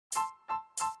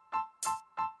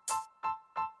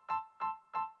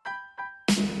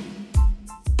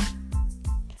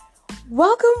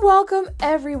Welcome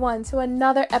everyone to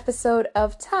another episode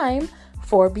of Time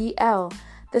for BL.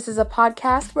 This is a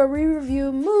podcast where we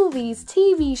review movies,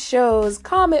 TV shows,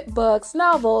 comic books,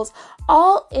 novels,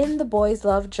 all in the boys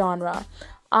love genre.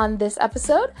 On this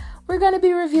episode, we're going to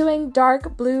be reviewing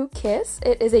Dark Blue Kiss.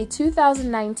 It is a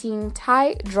 2019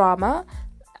 Thai drama,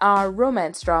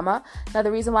 romance drama. Now,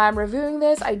 the reason why I'm reviewing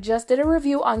this, I just did a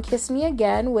review on Kiss Me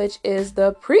Again, which is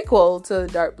the prequel to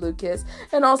Dark Blue Kiss,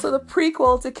 and also the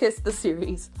prequel to Kiss the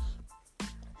series.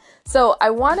 So I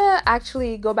want to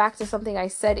actually go back to something I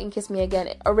said in Kiss Me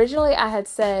Again. Originally, I had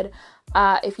said,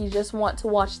 if you just want to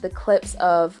watch the clips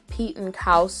of Pete and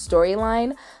Kao's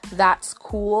storyline, that's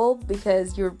cool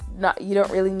because you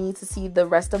don't really need to see the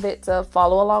rest of it to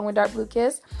follow along with Dark Blue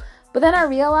Kiss. But then I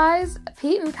realized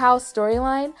Pete and Kao's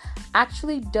storyline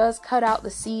actually does cut out the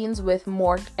scenes with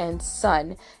Mork and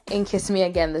Sun in Kiss Me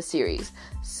Again, the series.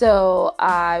 So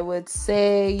I would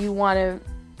say you want to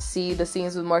see the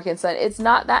scenes with Mork and Sun. It's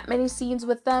not that many scenes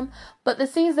with them, but the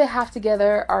scenes they have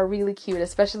together are really cute,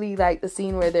 especially like the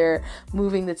scene where they're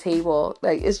moving the table.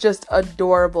 Like, it's just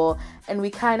adorable, and we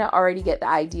kind of already get the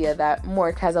idea that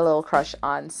Mork has a little crush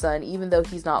on Sun, even though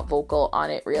he's not vocal on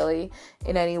it really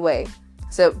in any way.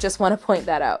 So just want to point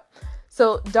that out.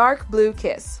 So Dark Blue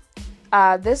Kiss.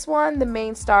 This one, the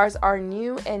main stars are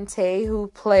New and Tae, who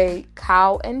play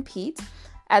Kao and Pete.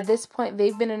 At this point,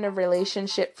 they've been in a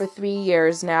relationship for 3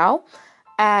 years now.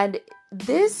 And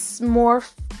this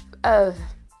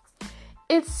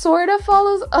it sort of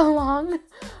follows along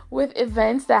with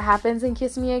events that happens in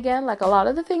Kiss Me Again. Like, a lot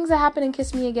of the things that happen in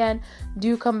Kiss Me Again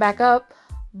do come back up,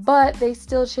 but they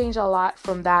still change a lot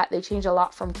from that. They change a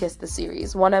lot from Kiss the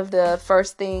series. One of the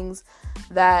first things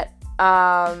that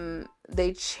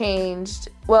they changed,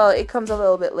 well, it comes a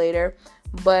little bit later,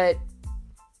 but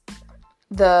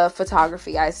the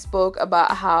photography. I spoke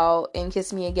about how in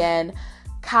Kiss Me Again,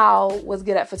 Kao was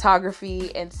good at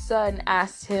photography and Sun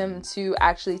asked him to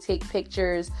actually take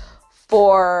pictures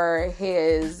for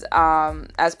his,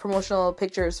 as promotional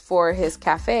pictures for his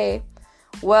cafe.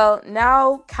 Well,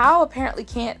 now Kao apparently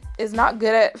is not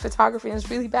good at photography and is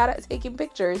really bad at taking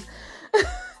pictures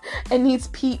and needs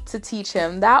Pete to teach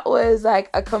him. That was like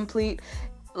a complete,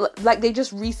 like they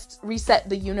just reset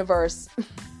the universe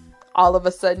all of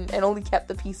a sudden and only kept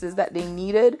the pieces that they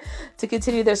needed to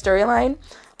continue their storyline.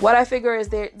 What I figure is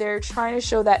they're trying to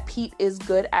show that Pete is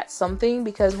good at something,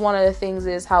 because one of the things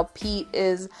is how Pete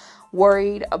is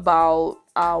worried about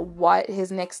what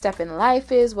his next step in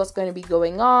life is, what's going to be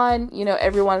going on. You know,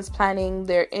 everyone's planning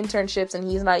their internships and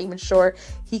he's not even sure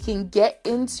he can get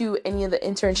into any of the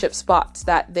internship spots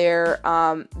that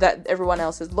that everyone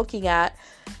else is looking at.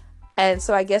 And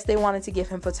so I guess they wanted to give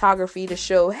him photography to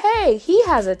show, hey, he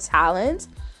has a talent.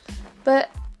 But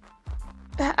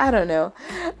I don't know.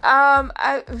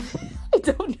 I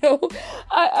don't know.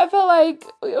 I felt like,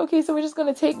 okay, so we're just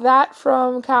going to take that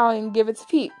from Kao and give it to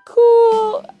Pete.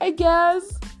 Cool, I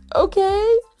guess.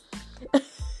 Okay.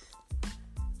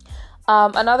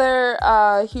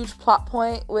 Another huge plot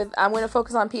point I'm going to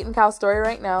focus on Pete and Kao's story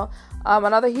right now.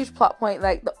 Another huge plot point,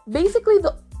 basically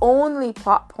the only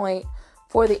plot point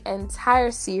for the entire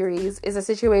series is a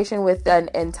situation with an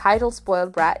entitled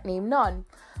spoiled brat named Non.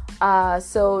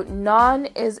 So Non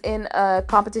is in a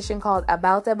competition called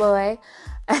About a Boy,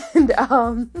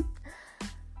 and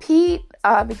Pete,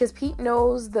 because Pete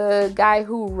knows the guy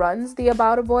who runs the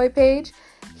About a Boy page,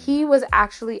 he was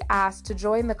actually asked to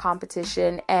join the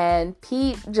competition, and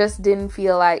Pete just didn't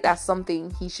feel like that's something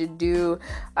he should do.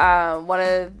 One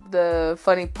of the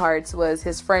funny parts was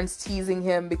his friends teasing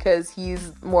him because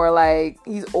he's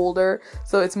older,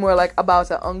 so it's more like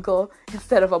about an uncle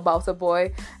instead of about a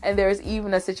boy. And there's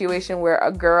even a situation where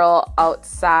a girl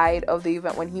outside of the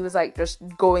event, when he was like just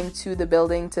going to the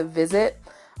building to visit,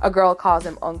 a girl calls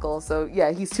him uncle. So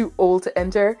yeah, he's too old to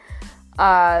enter.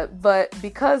 But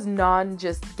because Non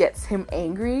just gets him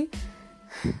angry,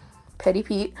 Petty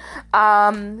Pete,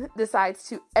 decides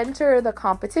to enter the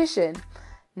competition.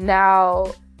 Now,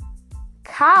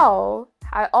 Kao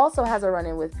also has a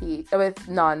run-in with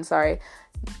Non, sorry.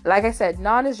 Like I said,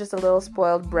 Non is just a little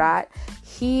spoiled brat.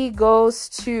 He goes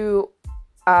to,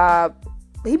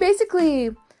 he basically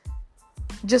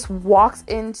just walks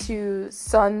into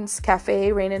Sun's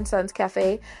cafe, Rain and Sun's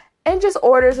cafe, and just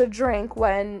orders a drink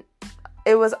when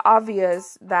it was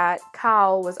obvious that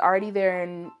Kao was already there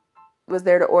and was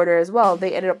there to order as well.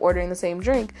 They ended up ordering the same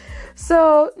drink.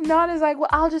 So Non is like, well,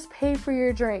 I'll just pay for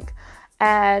your drink.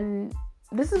 And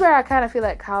this is where I kind of feel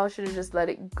like Kao should have just let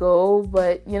it go.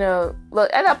 But, you know,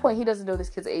 look, at that point, he doesn't know this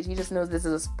kid's age. He just knows this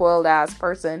is a spoiled ass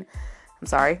person. I'm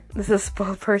sorry. This is a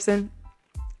spoiled person.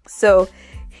 So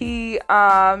he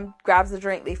grabs the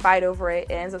drink. They fight over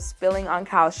it. It ends up spilling on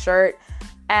Cal's shirt.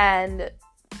 And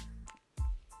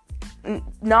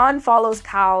Non follows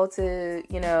Cal to,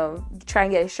 try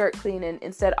and get his shirt clean, and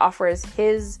instead offers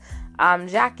his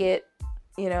jacket,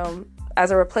 as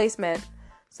a replacement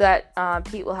so that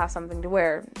Pete will have something to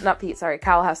wear. Not Pete, sorry.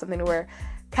 Cal will have something to wear.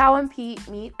 Cal and Pete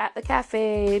meet at the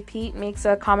cafe. Pete makes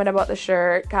a comment about the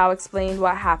shirt. Cal explained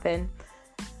what happened.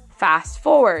 Fast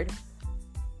forward.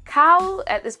 Cal,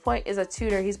 at this point, is a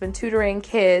tutor. He's been tutoring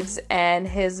kids, and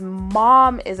his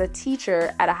mom is a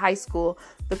teacher at a high school.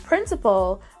 The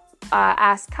principal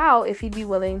asked Cal if he'd be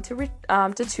willing to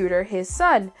tutor his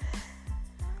son.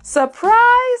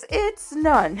 Surprise, it's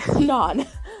Non.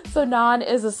 So Non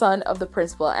is the son of the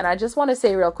principal. And I just want to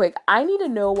say real quick, I need to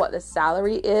know what the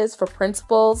salary is for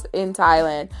principals in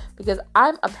Thailand, because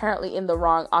I'm apparently in the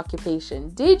wrong occupation.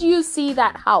 Did you see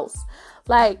that house?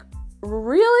 Like,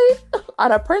 really?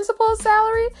 On a principal's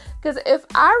salary? Because if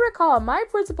I recall, my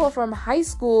principal from high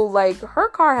school, like, her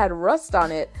car had rust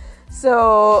on it.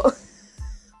 So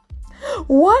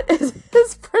what is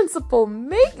this principal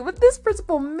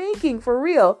making for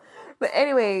real? But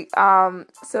anyway,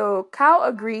 so Cal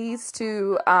agrees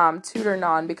to tutor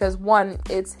Non because, one,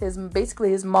 it's basically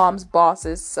his mom's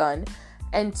boss's son,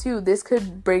 and two, this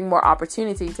could bring more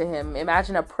opportunity to him.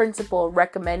 Imagine a principal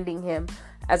recommending him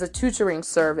as a tutoring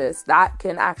service. That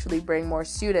can actually bring more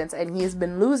students, and he's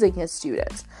been losing his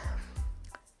students.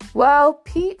 Well,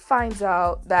 Pete finds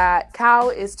out that Cal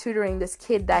is tutoring this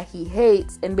kid that he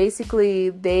hates, and basically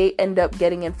they end up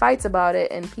getting in fights about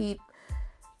it, and Pete,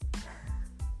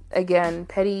 again,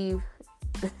 petty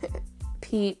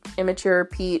Pete, immature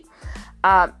Pete,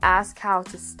 asks Cal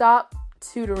to stop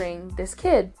tutoring this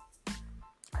kid.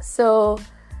 So,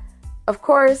 of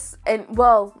course,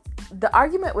 the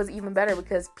argument was even better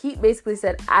because Pete basically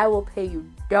said, I will pay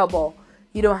you double.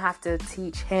 You don't have to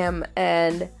teach him.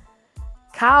 And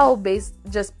Cal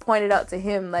just pointed out to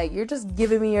him, like, you're just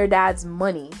giving me your dad's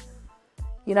money.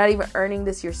 You're not even earning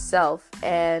this yourself.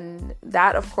 And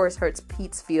that, of course, hurts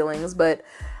Pete's feelings. But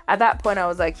at that point, I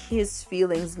was like, his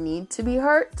feelings need to be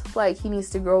hurt. Like, he needs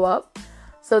to grow up.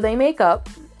 So they make up,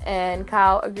 and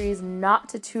Cal agrees not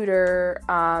to tutor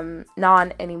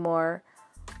Non anymore.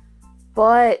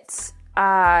 But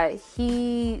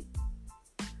he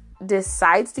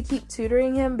decides to keep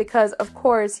tutoring him because, of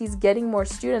course, he's getting more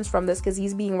students from this because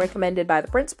he's being recommended by the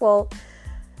principal.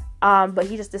 But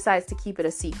he just decides to keep it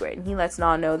a secret. And he lets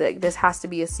Non know that this has to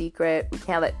be a secret. We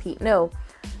can't let Pete know.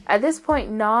 At this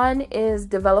point, Non is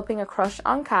developing a crush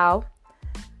on Cal.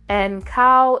 And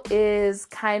Cal is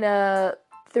kind of,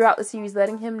 throughout the series,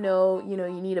 letting him know,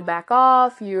 you need to back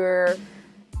off. You're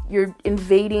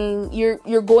invading,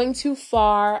 you're going too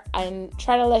far, and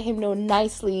try to let him know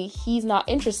nicely he's not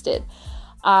interested.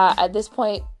 At this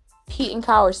point, Pete and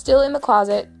Cal are still in the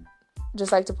closet.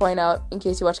 Just like to point out, in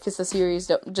case you watch Kiss the series,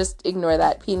 don't just ignore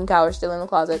that. Pete and Cal are still in the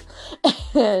closet,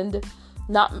 and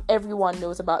not everyone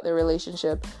knows about their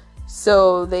relationship.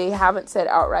 So they haven't said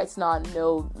outright to Non,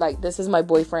 no, like, this is my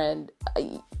boyfriend.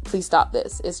 Please stop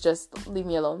this. It's just, leave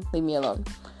me alone.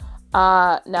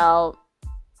 Now,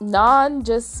 Non,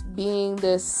 just being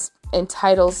this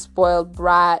entitled, spoiled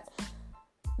brat,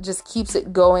 just keeps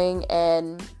it going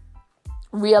and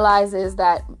realizes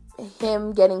that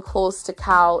him getting close to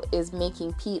Cal is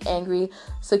making Pete angry,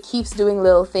 so keeps doing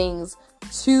little things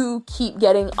to keep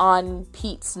getting on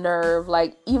Pete's nerve,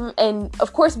 and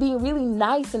of course being really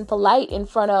nice and polite in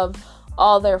front of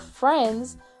all their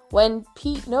friends when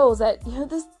Pete knows that,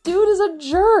 this dude is a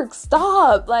jerk.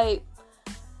 Stop.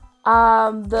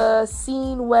 The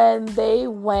scene when they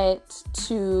went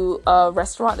to a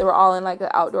restaurant, they were all in an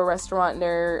outdoor restaurant, and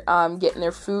they're getting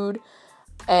their food,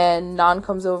 and Non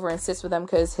comes over and sits with them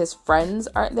because his friends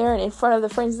aren't there, and in front of the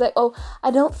friends, he's like, oh, I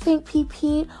don't think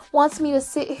Pete wants me to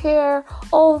sit here.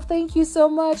 Oh, thank you so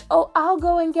much. Oh, I'll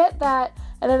go and get that.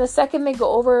 And then the second they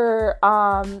go over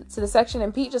to the section,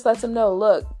 and Pete just lets him know,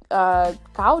 look,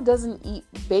 Cal doesn't eat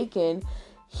bacon.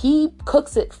 He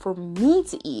cooks it for me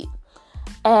to eat.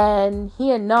 And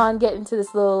he and Non get into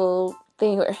this little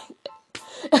thing where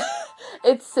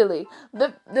it's silly.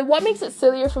 The what makes it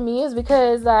sillier for me is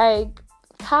because,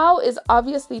 Cal is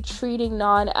obviously treating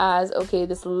Non as, okay,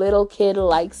 this little kid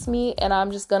likes me, and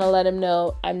I'm just gonna let him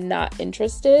know I'm not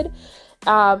interested,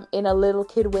 in a little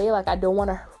kid way. I don't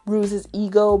want to bruise his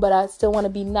ego, but I still want to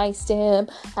be nice to him,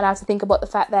 and I have to think about the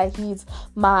fact that he's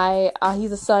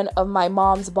the son of my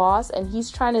mom's boss, and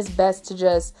he's trying his best to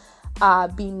just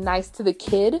be nice to the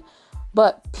kid.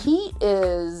 But Pete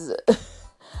is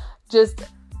just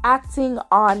acting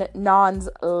on Non's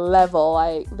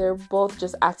level. They're both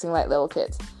just acting like little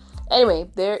kids. Anyway,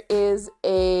 there is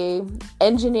a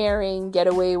engineering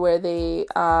getaway where they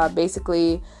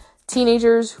basically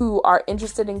teenagers who are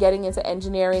interested in getting into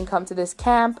engineering come to this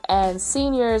camp, and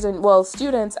seniors and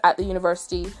students at the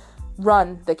university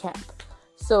run the camp.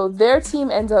 So their team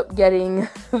ends up getting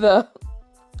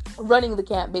running the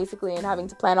camp basically and having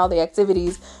to plan all the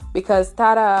activities because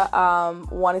Tara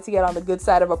wanted to get on the good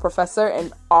side of a professor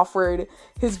and offered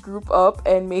his group up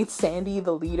and made Sandy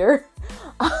the leader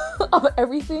of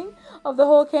everything, of the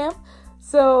whole camp.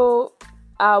 So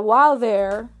while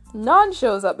there, Non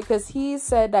shows up because he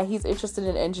said that he's interested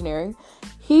in engineering.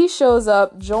 He shows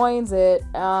up, joins it,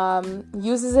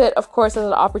 uses it, of course, as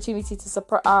an opportunity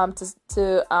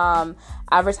to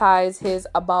advertise his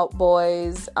About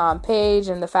Boys page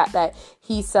and the fact that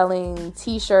he's selling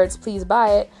t-shirts, please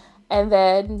buy it. And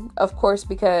then, of course,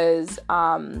 because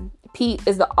Pete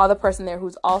is the other person there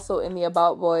who's also in the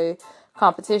About Boy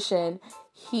competition,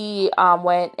 he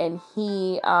went and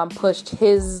he pushed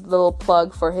his little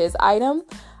plug for his item.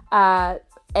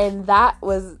 And that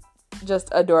was just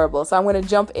adorable. So I'm going to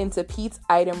jump into Pete's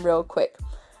item real quick.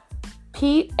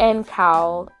 Pete and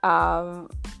Cal,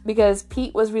 because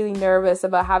Pete was really nervous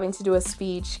about having to do a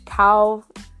speech, Cal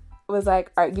was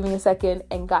like, all right, give me a second,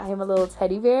 and got him a little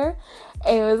teddy bear.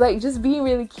 And it was like just being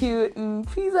really cute. And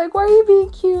Pete's like, why are you being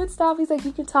cute? Stop. He's like,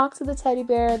 you can talk to the teddy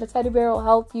bear. The teddy bear will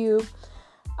help you.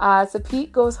 So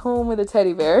Pete goes home with a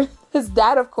teddy bear. His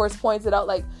dad, of course, points it out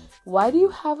like, why do you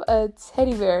have a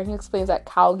teddy bear? And he explains that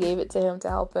Cal gave it to him to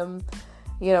help him,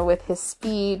 with his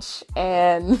speech.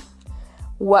 And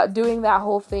doing that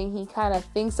whole thing, he kind of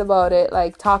thinks about it,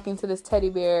 like talking to this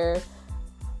teddy bear.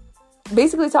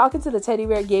 Basically, talking to the teddy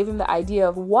bear gave him the idea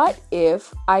of, what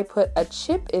if I put a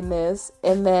chip in this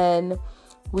and then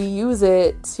we use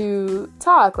it to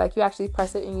talk? Like, you actually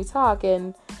press it and you talk.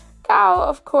 And Cal,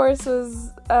 of course,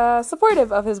 was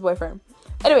supportive of his boyfriend.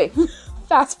 Anyway,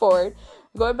 fast forward.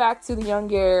 Going back to the Young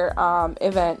Gear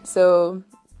event, so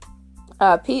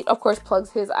Pete, of course, plugs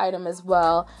his item as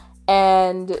well,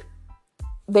 and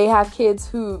they have kids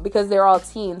who, because they're all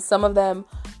teens, some of them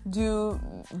do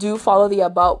follow the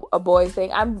About a Boy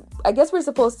thing. I guess we're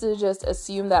supposed to just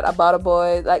assume that About a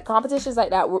Boy, like competitions like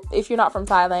that, if you're not from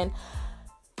Thailand,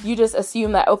 you just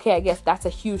assume that, okay, I guess that's a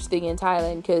huge thing in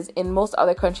Thailand, because in most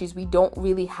other countries, we don't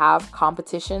really have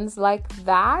competitions like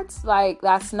that. Like,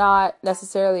 that's not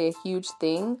necessarily a huge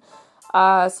thing.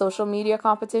 Social media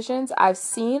competitions, I've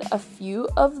seen a few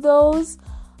of those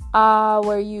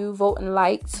where you vote and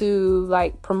like to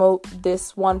like promote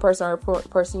this one person or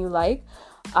person you like.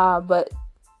 But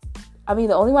I mean,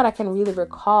 the only one I can really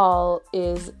recall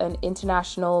is an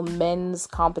international men's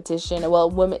competition. Well,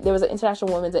 there was an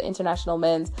international women's and international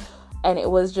men's, and it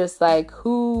was just like,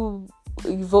 you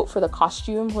vote for the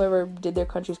costume, whoever did their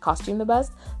country's costume the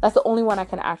best. That's the only one I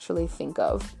can actually think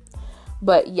of.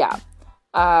 But yeah,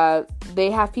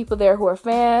 they have people there who are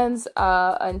fans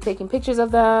and taking pictures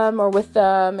of them or with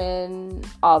them and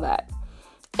all that.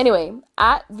 Anyway,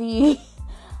 at the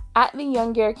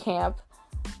Young Gear camp,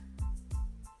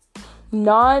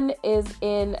 Non is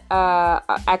in an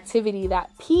activity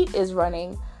that Pete is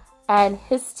running, and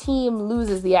his team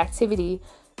loses the activity.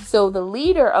 So the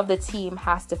leader of the team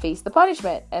has to face the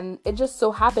punishment. And it just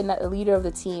so happened that the leader of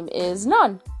the team is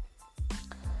Non.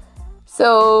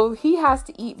 So he has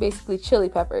to eat basically chili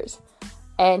peppers.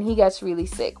 And he gets really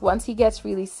sick. Once he gets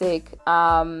really sick,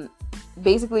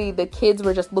 basically the kids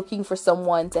were just looking for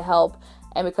someone to help.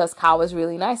 And because Cal was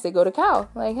really nice, they go to Cal.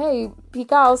 Like, hey,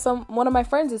 Cal, one of my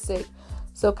friends is sick.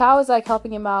 So Cal was like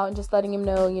helping him out and just letting him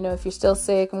know, if you're still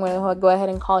sick, I'm going to go ahead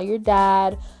and call your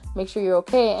dad. Make sure you're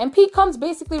okay. And Pete comes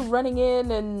basically running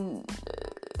in and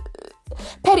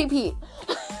petty Pete.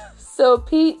 So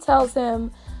Pete tells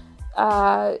him,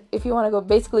 if you want to go,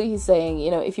 basically he's saying,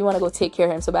 if you want to go take care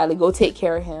of him so badly, go take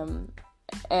care of him.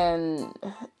 And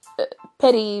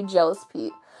petty, jealous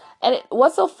Pete. And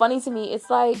what's so funny to me,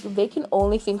 it's like they can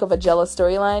only think of a jealous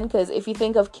storyline, because if you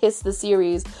think of Kiss the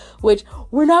series, which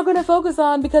we're not going to focus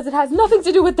on because it has nothing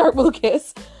to do with Dark Blue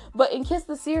Kiss, but in Kiss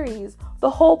the series,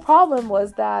 the whole problem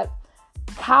was that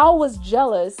Cal was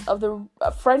jealous of the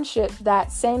friendship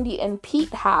that Sandy and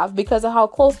Pete have because of how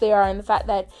close they are and the fact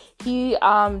that he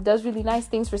does really nice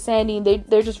things for Sandy and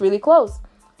they're just really close.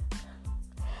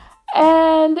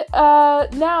 And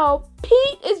now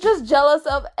Pete is just jealous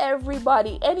of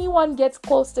everybody. Anyone gets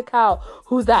close to Cal,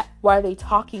 who's that? Why are they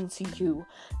talking to you?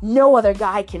 No other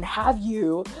guy can have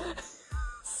you.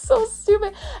 So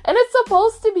stupid. And it's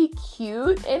supposed to be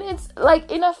cute, and it's like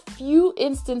in a few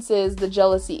instances the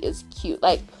jealousy is cute.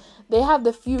 Like they have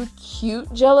the few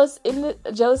cute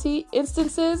jealousy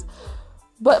instances,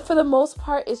 But for the most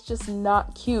part, it's just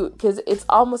not cute, because it's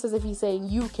almost as if he's saying,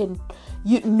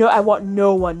 I want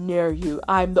no one near you.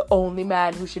 I'm the only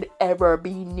man who should ever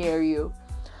be near you.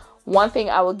 One thing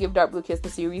I will give Dark Blue Kiss the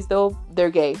series, though, they're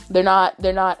gay. They're not,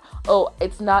 oh,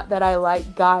 it's not that I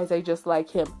like guys, I just like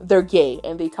him. They're gay,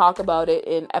 and they talk about it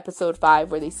in episode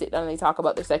 5, where they sit down and they talk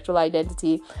about their sexual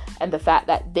identity and the fact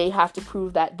that they have to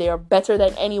prove that they are better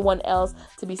than anyone else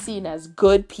to be seen as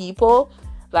good people.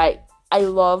 Like, I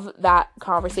love that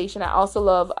conversation. I also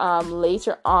love,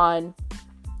 later on,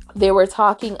 they were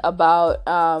talking about,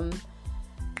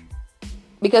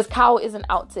 because Kao isn't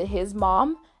out to his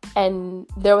mom, and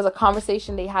there was a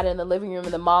conversation they had in the living room,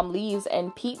 and the mom leaves,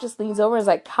 and Pete just leans over and is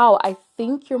like, Kao, I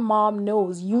think your mom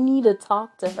knows. You need to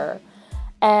talk to her.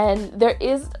 And there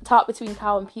is talk between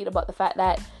Kao and Pete about the fact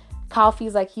that Kao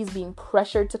feels like he's being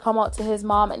pressured to come out to his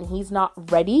mom, and he's not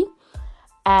ready.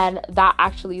 And that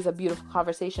actually is a beautiful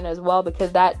conversation as well,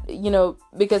 because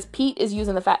because Pete is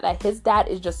using the fact that his dad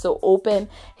is just so open.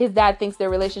 His dad thinks their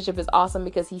relationship is awesome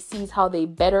because he sees how they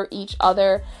better each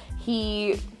other.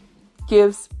 He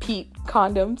gives Pete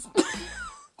condoms. The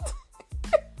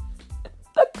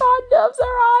condoms are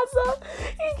awesome.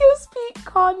 He gives Pete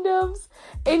condoms,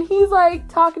 and he's like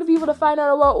talking to people to find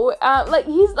out about,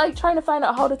 he's like trying to find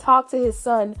out how to talk to his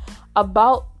son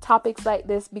about topics like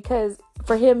this, because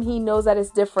for him, he knows that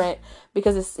it's different,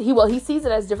 because he sees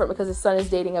it as different because his son is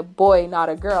dating a boy, not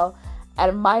a girl.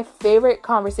 And my favorite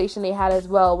conversation they had as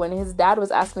well, when his dad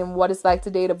was asking him what it's like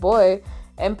to date a boy,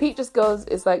 and Pete just goes,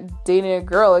 it's like dating a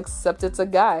girl, except it's a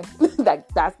guy.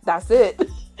 That's it.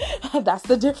 That's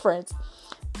the difference.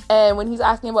 And when he's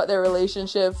asking about their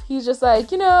relationship, he's just like,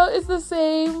 it's the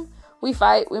same. We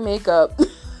fight, we make up.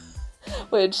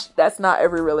 Which, that's not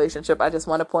every relationship. I just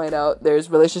want to point out, there's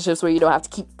relationships where you don't have to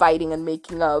keep fighting and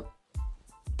making up.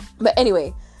 But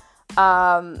anyway,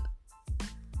 so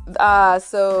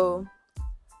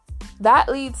that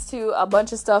leads to a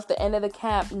bunch of stuff. The end of the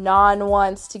camp, Non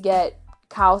wants to get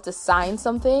Kao to sign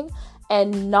something,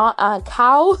 and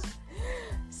Kao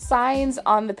signs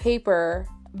on the paper,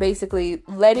 basically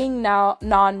letting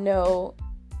Non know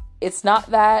it's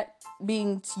not that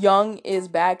being young is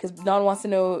bad, because Non wants to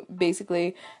know,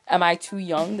 basically, am I too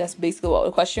young? That's basically what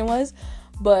the question was.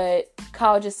 But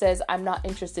Kao just says, I'm not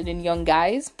interested in young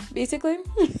guys, basically.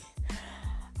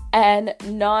 And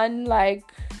Non,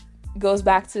 goes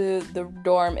back to the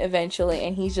dorm eventually,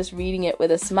 and he's just reading it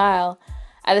with a smile.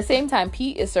 At the same time,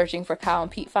 Pete is searching for Kao,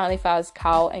 and Pete finally finds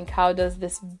Kao, and Kao does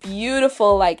this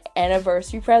beautiful,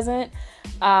 anniversary present.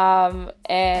 And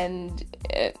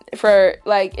for,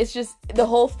 it's just, the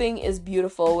whole thing is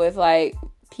beautiful, with,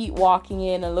 Pete walking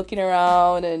in and looking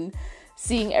around and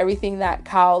seeing everything that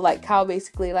Kao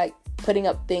basically, putting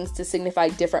up things to signify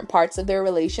different parts of their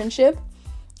relationship.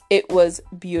 It was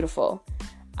beautiful.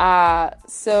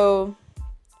 So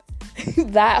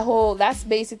that's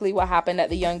basically what happened at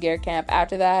the Young Gear camp.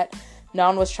 After that,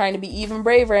 Non was trying to be even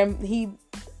braver, and he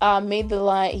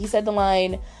said the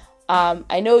line,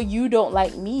 I know you don't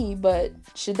like me, but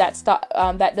should that stop?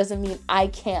 That doesn't mean I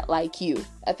can't like you.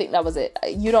 I think that was it.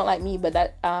 You don't like me, but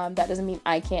that doesn't mean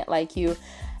I can't like you.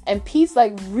 And Pete's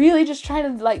really just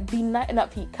trying to be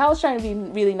not Pete. Kao's trying to be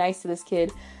really nice to this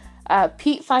kid.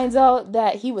 Pete finds out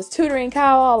that he was tutoring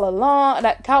Kao all along.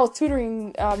 That Kao was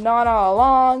tutoring Non all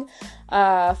along.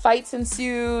 Fights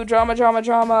ensue.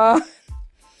 Drama.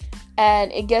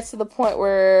 And it gets to the point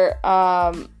where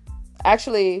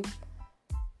actually,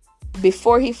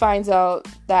 before he finds out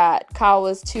that Kao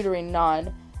was tutoring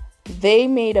Non, they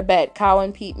made a bet. Non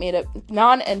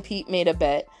and Pete made a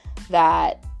bet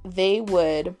that they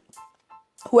would,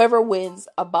 whoever wins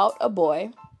about a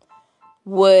boy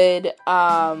would,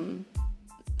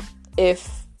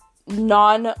 if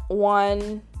Non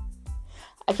won,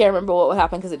 I can't remember what would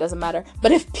happen because it doesn't matter,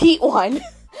 but if Pete won,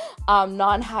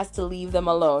 Non has to leave them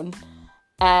alone.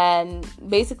 And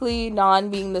basically,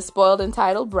 Non, being the spoiled,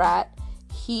 entitled brat,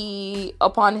 he,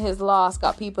 upon his loss,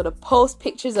 got people to post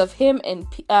pictures of him and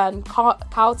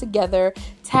Kao together,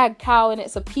 tag Kao in it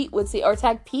so Pete would see it, or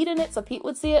tag Pete in it so Pete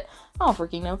would see it. I don't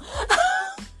freaking know.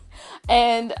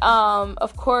 And,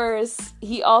 of course,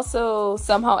 he also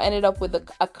somehow ended up with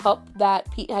a cup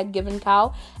that Pete had given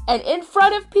Kao. And in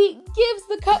front of Pete, gives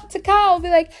the cup to Kao. Be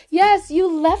like, yes,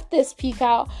 you left this, Pete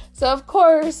Kao. So, of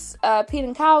course, Pete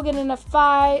and Kao get in a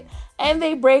fight. And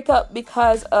they break up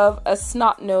because of a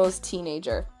snot-nosed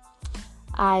teenager.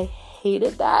 I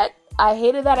hated that.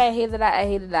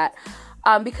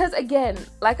 Because, again,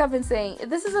 like I've been saying,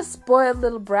 this is a spoiled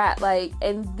little brat.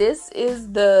 And this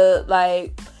is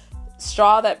the,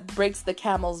 straw that breaks the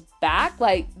camel's back.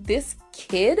 This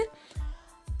kid.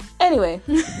 Anyway.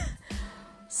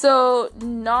 So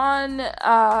Non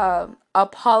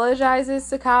apologizes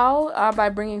to Cal by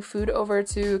bringing food over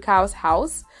to Cal's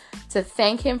house to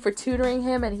thank him for tutoring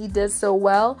him, and he did so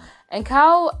well. And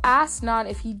Cal asked Non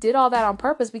if he did all that on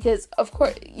purpose because, of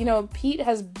course, Pete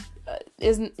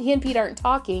he and Pete aren't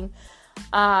talking.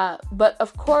 But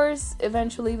of course,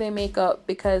 eventually they make up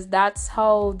because that's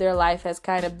how their life has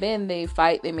kind of been. They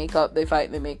fight, they make up, they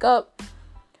fight, they make up.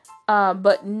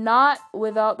 But not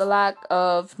without the lack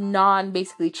of Non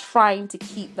basically trying to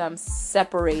keep them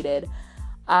separated.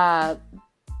 Again,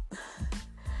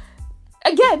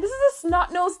 this is a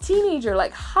snot-nosed teenager.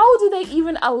 Like, how do they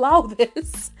even allow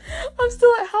this? I'm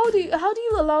still like, how do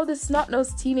you allow this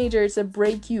snot-nosed teenager to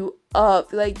break you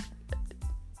up? Like,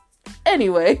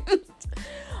 anyway.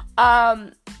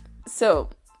 So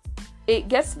it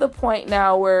gets to the point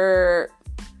now where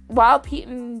while Pete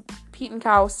and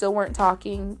Cal still weren't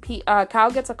talking,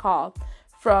 Cal gets a call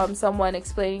from someone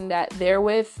explaining that they're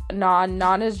with Non.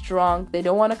 Non is drunk. They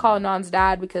don't want to call Non's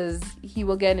dad because he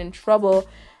will get in trouble,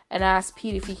 and ask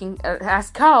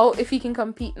Cal if he can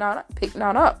come pick Non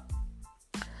up.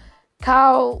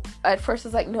 Cal at first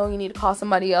is like, no, you need to call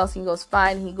somebody else. And he goes,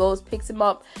 fine. He goes, picks him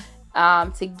up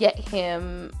to get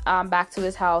him back to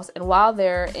his house. And while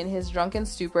they're in his drunken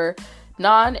stupor,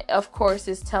 Non, of course,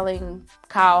 is telling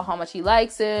Cal how much he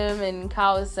likes him, and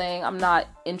Cal is saying, I'm not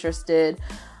interested.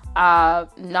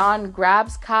 Non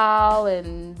grabs Cal,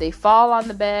 and they fall on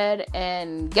the bed,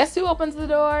 and guess who opens the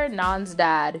door? Non's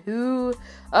dad, who,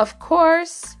 of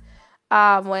course,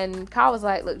 when Cal was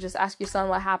like, look, just ask your son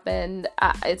what happened,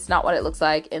 it's not what it looks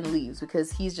like, and leaves,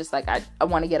 because he's just like, I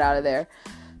want to get out of there.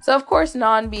 So, of course,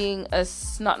 Non, being a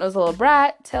snot-nosed little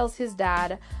brat, tells his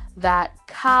dad that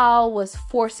Cal was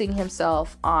forcing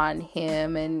himself on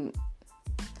him, and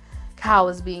Cal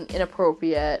was being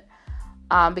inappropriate,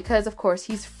 because, of course,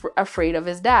 he's afraid of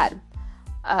his dad.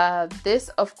 This,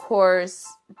 of course,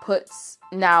 puts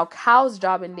now Cal's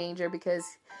job in danger because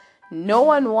no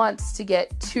one wants to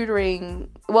get tutoring.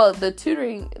 Well, the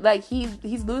tutoring, like,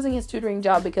 he's losing his tutoring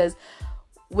job because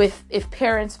if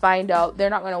parents find out, they're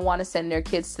not going to want to send their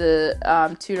kids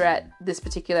to tutor at this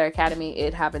particular academy.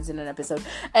 It happens in an episode.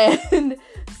 And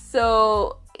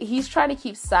so he's trying to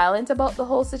keep silent about the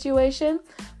whole situation.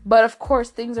 But of course,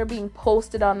 things are being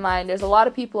posted online. There's a lot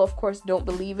of people, of course, don't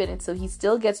believe it. And so he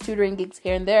still gets tutoring gigs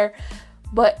here and there.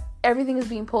 But everything is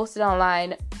being posted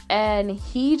online. And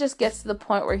he just gets to the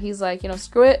point where he's like,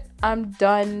 screw it. I'm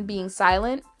done being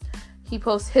silent. He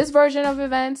posts his version of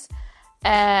events.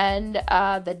 And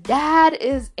the dad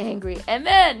is angry. And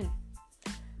then,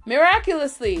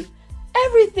 miraculously,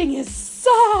 everything is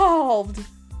solved.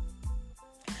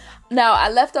 Now, I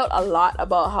left out a lot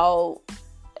about how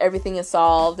everything is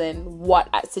solved and what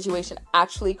situation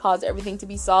actually caused everything to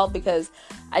be solved, because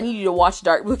I need you to watch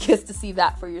Dark Blue Kiss to see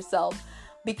that for yourself.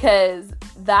 Because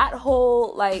that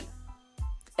whole,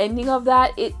 ending of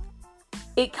that, it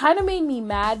kind of made me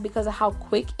mad because of how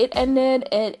quick it ended,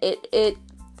 and it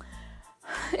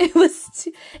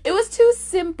was too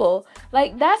simple.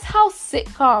 Like, that's how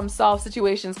sitcoms solve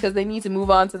situations, because they need to move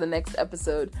on to the next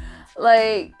episode.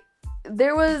 Like,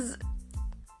 there was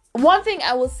one thing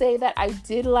I will say that I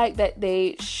did like that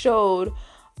they showed,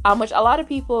 which a lot of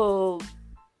people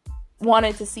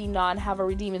wanted to see Non have a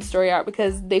redeeming story arc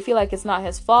because they feel like it's not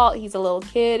his fault. He's a little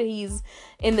kid. He's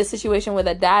in this situation with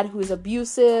a dad who's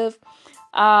abusive.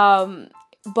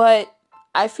 But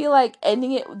I feel like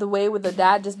ending it the way with the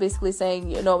dad just basically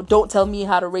saying, don't tell me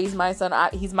how to raise my son.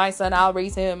 He's my son. I'll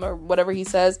raise him, or whatever he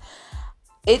says.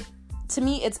 To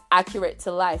me, it's accurate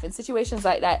to life. In situations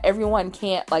like that, everyone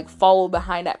can't follow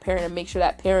behind that parent and make sure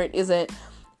that parent isn't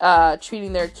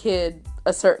treating their kid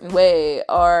a certain way,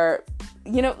 or,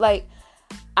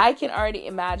 I can already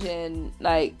imagine,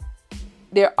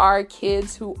 there are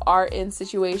kids who are in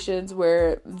situations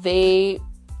where they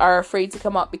are afraid to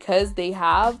come up because they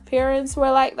have parents who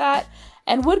are like that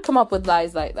and would come up with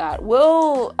lies like that,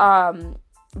 will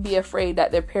be afraid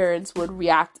that their parents would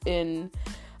react in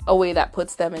a way that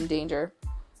puts them in danger.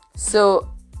 So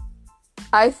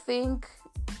I think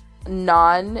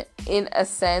Non, in a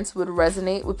sense, would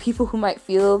resonate with people who might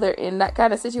feel they're in that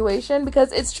kind of situation,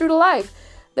 because it's true to life.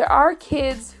 There are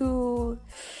kids who,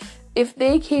 if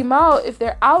they came out, if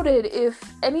they're outed, if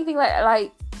anything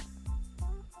like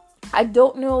I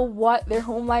don't know what their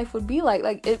home life would be like.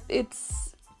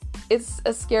 It's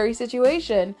a scary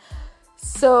situation.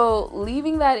 So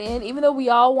leaving that in, even though we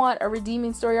all want a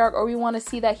redeeming story arc, or we want to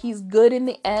see that he's good in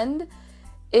the end,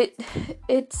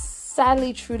 it's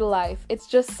sadly true to life. It's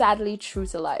just sadly true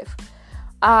to life.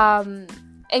 And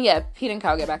And yeah, Pete and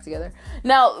Cal get back together.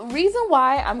 Now, reason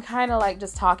why I'm kind of like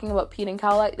just talking about Pete and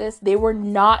Cal like this, they were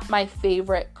not my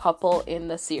favorite couple in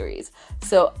the series.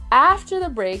 So after the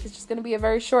break, it's just going to be a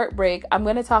very short break. I'm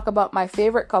going to talk about my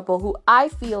favorite couple who I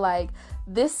feel like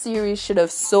this series should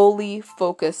have solely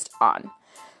focused on.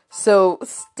 So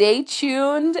stay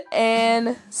tuned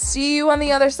and see you on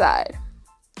the other side.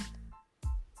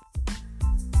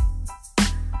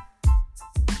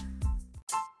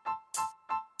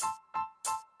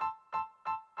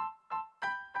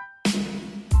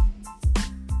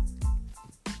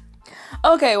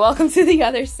 Okay, welcome to the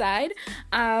other side.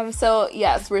 So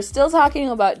yes, we're still talking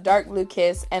about Dark Blue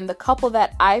Kiss and the couple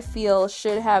that I feel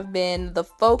should have been the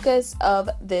focus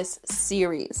of this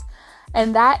series.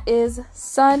 And that is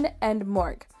Sun and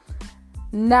Mork.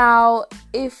 Now,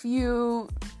 if you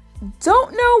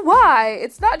don't know why,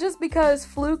 it's not just because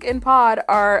Fluke and Pod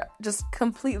are just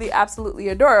completely, absolutely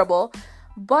adorable,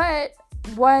 but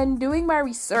when doing my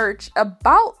research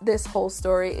about this whole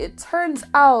story, it turns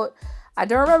out I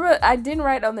didn't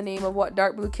write down the name of what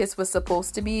Dark Blue Kiss was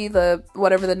supposed to be,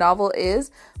 whatever the novel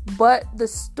is, but the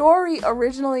story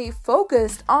originally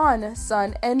focused on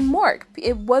Sun and Mork.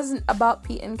 It wasn't about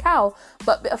Pete and Cal,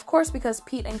 but of course, because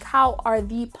Pete and Cal are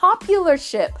the popular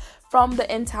ship from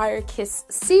the entire Kiss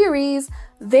series,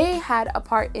 they had a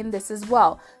part in this as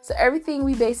well. So everything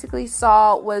we basically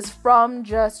saw was from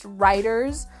just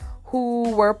writers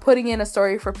who were putting in a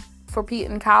story for Pete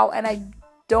and Cal, and I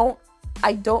don't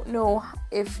know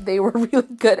if they were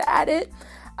really good at it,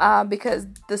 because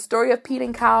the story of Pete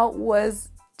and Cal was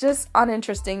just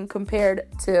uninteresting compared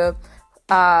to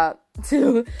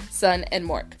Sun and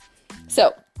Mork.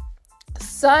 So,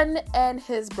 Sun and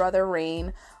his brother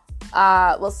Rain,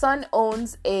 Sun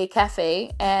owns a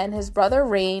cafe, and his brother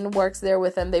Rain works there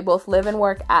with him. They both live and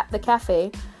work at the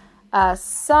cafe.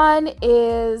 Sun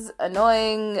is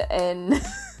annoying, and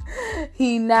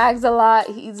he nags a lot.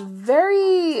 He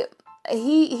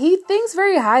thinks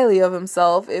very highly of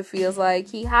himself. It feels like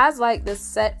he has like this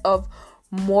set of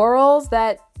morals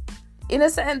that, in a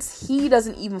sense, he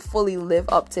doesn't even fully live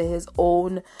up to his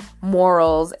own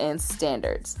morals and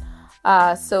standards.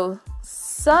 So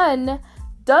Sun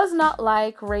does not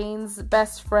like Rain's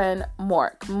best friend,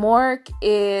 Mork. Mork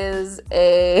is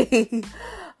a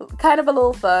kind of a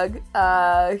little thug.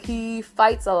 He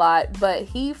fights a lot, but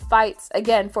he fights,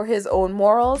 again, for his own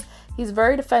morals. He's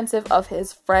very defensive of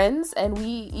his friends, and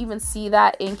we even see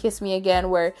that in Kiss Me Again,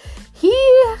 where he,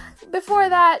 before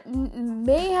that,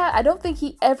 I don't think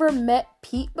he ever met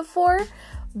Pete before,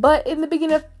 but in the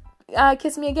beginning of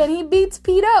Kiss Me Again, he beats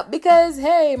Pete up because,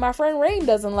 hey, my friend Rain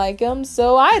doesn't like him,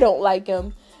 so I don't like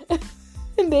him.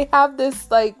 And they have this,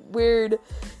 like, weird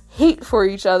hate for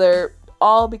each other,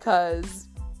 all because,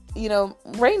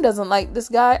 Rain doesn't like this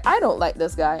guy, I don't like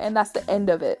this guy, and that's the end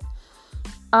of it.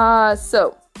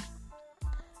 So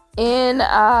in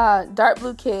Dark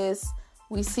Blue Kiss,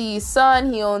 we see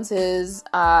Sun. He owns his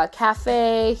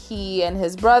cafe. He and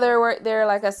his brother work there,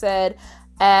 like I said.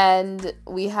 And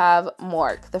we have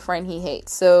Mork, the friend he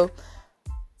hates. So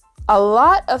a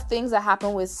lot of things that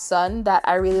happen with Sun that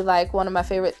I really like. One of my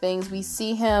favorite things, we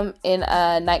see him in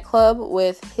a nightclub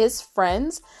with his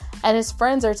friends, and his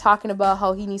friends are talking about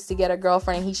how he needs to get a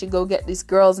girlfriend and he should go get this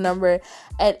girl's number,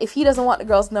 and if he doesn't want the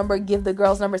girl's number, give the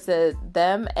girl's number to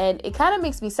them. And it kind of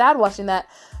makes me sad watching that,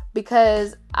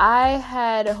 because I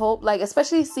had hoped, like,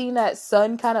 especially seeing that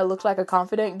Sun kind of looked like a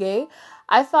confident gay,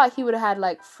 I thought he would have had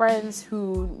like friends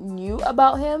who knew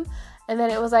about him, and then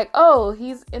it was like, oh,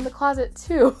 he's in the closet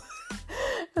too.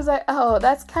 It was like, oh,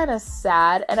 that's kind of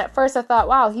sad. And at first I thought,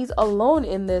 wow, he's alone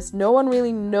in this. No one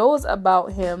really knows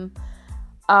about him,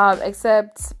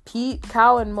 except Pete,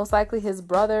 Cal, and most likely his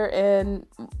brother, and,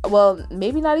 well,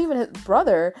 maybe not even his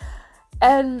brother.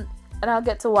 And I'll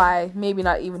get to why maybe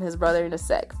not even his brother in a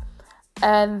sec.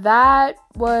 And that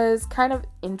was kind of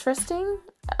interesting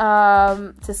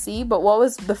to see. But what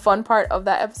was the fun part of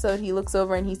that episode, he looks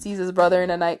over and he sees his brother in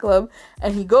a nightclub,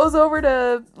 and he goes over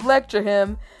to lecture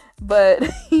him, but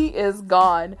he is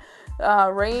gone.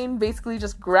 Rain basically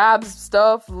just grabs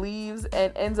stuff, leaves,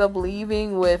 and ends up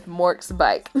leaving with Mork's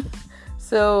bike.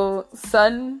 So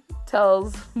Sun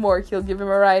tells Mork he'll give him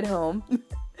a ride home.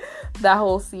 That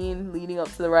whole scene leading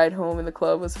up to the ride home in the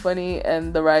club was funny,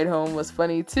 and the ride home was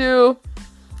funny too.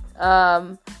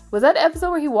 Was that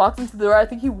episode where he walked into the door? I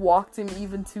think he walked him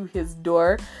even to his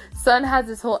door. Sun has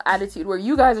this whole attitude where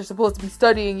you guys are supposed to be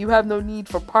studying. You have no need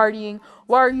for partying.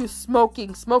 Why are you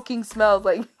smoking? Smoking smells.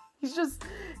 Like, he just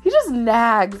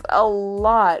nags a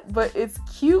lot. But it's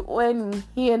cute when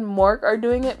he and Mork are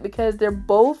doing it, because they're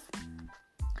both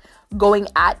going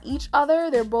at each other.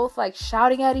 They're both like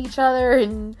shouting at each other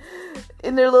and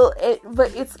in their little,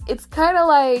 but it's kind of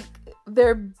like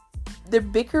they're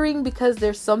bickering because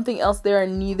there's something else there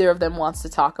and neither of them wants to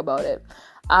talk about it.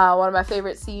 One of my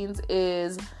favorite scenes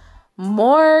is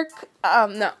Mork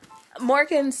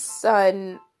and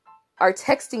Sun are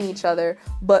texting each other,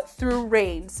 but through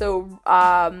Rain. So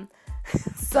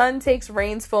Sun takes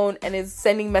Rain's phone and is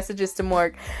sending messages to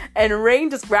Mork, and Rain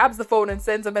just grabs the phone and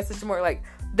sends a message to Mork like,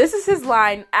 this is his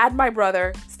line, add my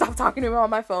brother, stop talking to him on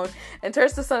my phone. And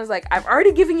turns to Sun and is like, I've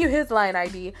already given you his line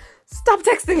ID, stop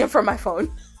texting him from my phone.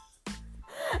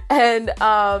 And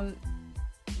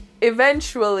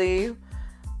eventually,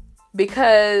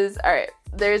 because, alright,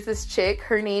 there's this chick,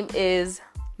 her name is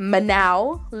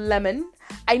Manao Lemon.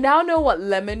 I now know what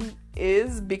Lemon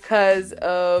is because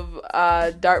of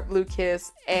Dark Blue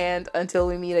Kiss and Until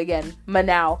We Meet Again,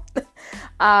 Manao.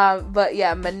 But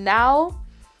yeah, Manao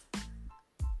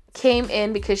came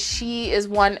in because she is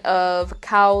one of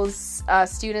Kao's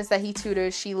students that he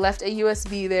tutors. She left a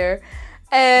USB there,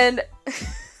 and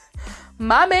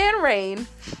my man Rain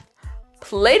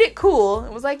played it cool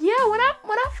and was like, yeah, when I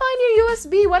find your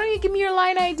USB, why don't you give me your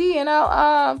line ID and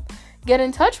I'll get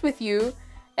in touch with you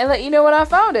and let you know when I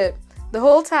found it. The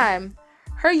whole time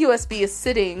her USB is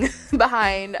sitting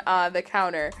behind the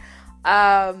counter.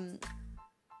 Man,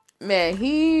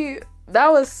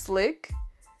 that was slick.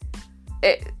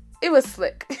 It was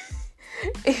slick.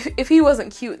 If he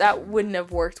wasn't cute, that wouldn't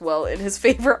have worked well in his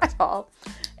favor at all.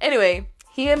 Anyway,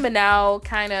 he and Manao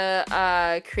kind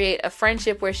of create a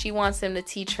friendship where she wants him to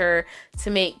teach her to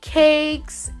make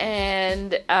cakes.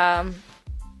 And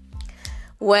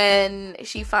when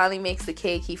she finally makes the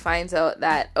cake, he finds out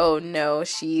that, oh no,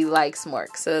 she likes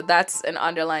Mork. So that's an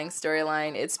underlying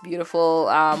storyline. It's beautiful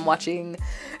watching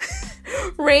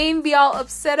Rain be all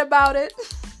upset about it.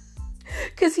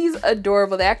 Because he's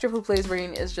adorable. The actor who plays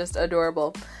Rain is just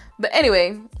adorable. But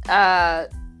anyway,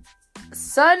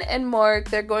 Sun and Mork,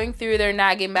 they're going through their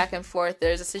nagging back and forth.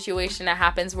 There's a situation that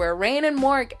happens where Rain and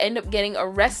Mork end up getting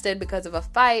arrested because of a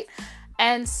fight,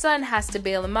 and Sun has to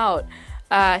bail them out.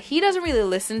 He doesn't really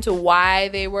listen to why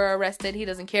they were arrested. He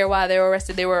doesn't care why they were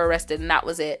arrested. They were arrested, and that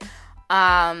was it.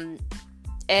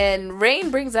 And Rain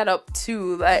brings that up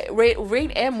too. Like,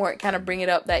 Rain and Mork kind of bring it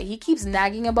up that he keeps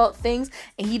nagging about things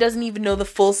and he doesn't even know the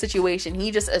full situation.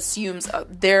 He just assumes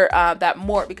that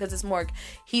Mork, because it's Mork,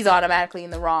 he's automatically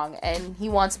in the wrong, and he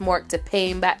wants Mork to pay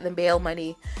him back the bail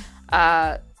money.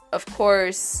 Of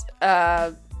course,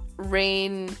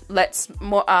 Rain lets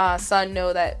Sun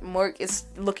know that Mork is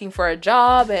looking for a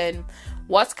job and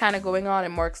what's kind of going on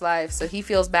in Mork's life. So he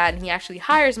feels bad and he actually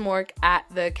hires Mork at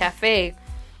the cafe.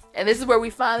 And this is where we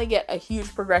finally get a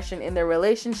huge progression in their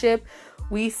relationship.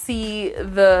 We see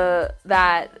we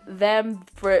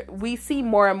see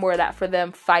more and more that for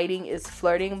them fighting is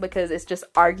flirting, because it's just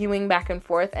arguing back and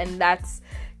forth, and that's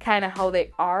kind of how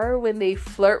they are when they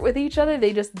flirt with each other.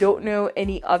 They just don't know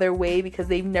any other way because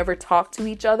they've never talked to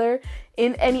each other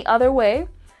in any other way.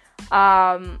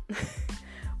 But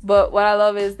what I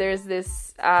love is there's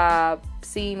this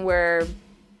scene where,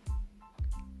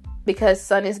 because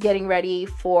Sun is getting ready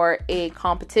for a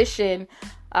competition,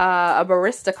 a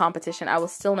barista competition. I will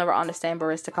still never understand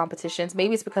barista competitions.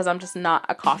 Maybe it's because I'm just not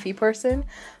a coffee person,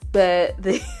 but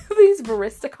these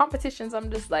barista competitions, I'm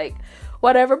just like,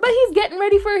 whatever. But he's getting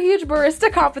ready for a huge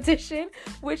barista competition,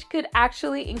 which could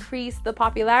actually increase the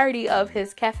popularity of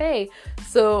his cafe.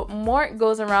 So Mork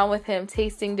goes around with him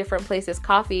tasting different places'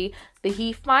 coffee. But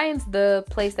he finds the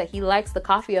place that he likes the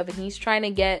coffee of, and he's trying to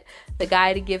get the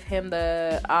guy to give him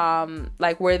the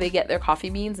where they get their coffee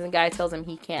beans, and the guy tells him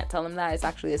he can't tell him that. It's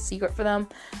actually a secret for them,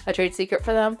 a trade secret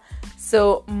for them.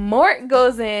 So Mort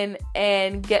goes in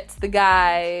and gets the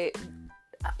guy.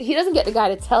 He doesn't get the guy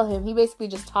to tell him. He basically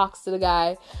just talks to the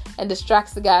guy and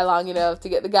distracts the guy long enough to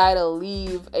get the guy to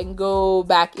leave and go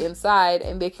back inside,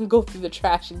 and they can go through the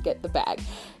trash and get the bag.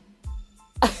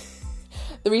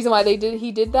 The reason why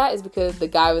he did that is because the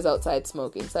guy was outside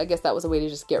smoking. So I guess that was a way to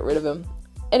just get rid of him.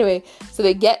 Anyway, so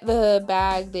they get the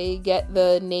bag, they get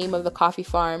the name of the coffee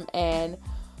farm, and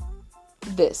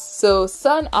this. So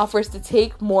Sun offers to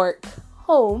take Mork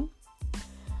home.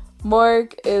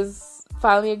 Mork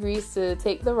finally agrees to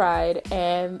take the ride,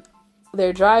 and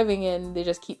they're driving, and they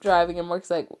just keep driving, and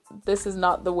Mork's like, this is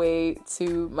not the way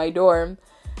to my dorm.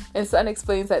 And Sun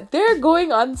explains that they're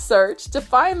going on search to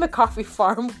find the coffee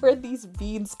farm where these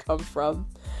beans come from.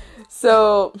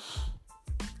 So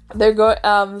they're going.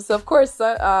 So of course,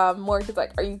 Mork is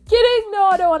like, "Are you kidding? No,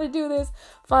 I don't want to do this."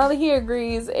 Finally, he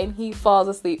agrees, and he falls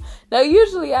asleep. Now,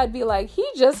 usually I'd be like, he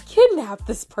just kidnapped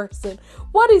this person.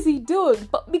 What is he doing?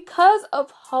 But because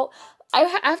of how I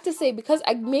have to say, because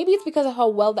maybe it's because of how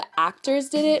well the actors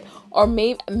did it, or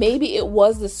maybe it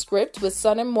was the script with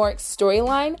Sun and Mork's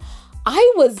storyline.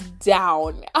 I was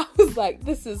down. I was like,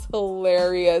 this is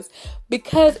hilarious,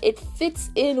 because it fits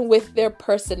in with their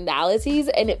personalities,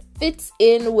 and it fits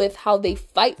in with how they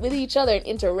fight with each other and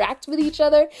interact with each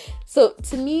other. So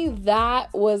to me,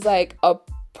 that was like a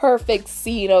perfect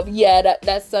scene of, yeah,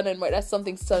 that's Sun and Mork. That's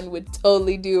something Sun would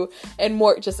totally do, and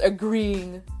Mork just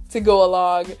agreeing to go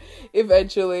along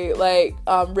eventually. Like,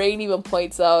 Rain even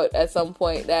points out at some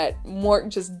point that Mork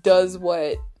just does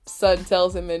what Sun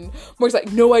tells him, and Mork's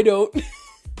like, no, I don't.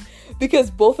 Because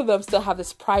both of them still have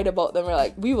this pride about them. We're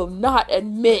like, we will not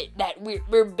admit that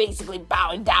we're basically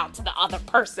bowing down to the other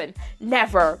person.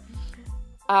 Never.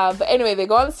 But anyway, they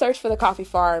go on the search for the coffee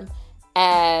farm,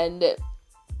 and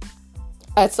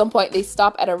at some point they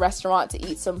stop at a restaurant to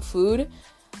eat some food.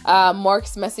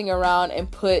 Mork's messing around and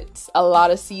puts a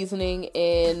lot of seasoning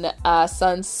in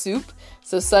Sun's soup.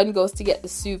 So Sun goes to get the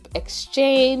soup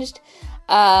exchanged.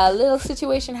 A little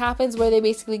situation happens where they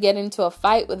basically get into a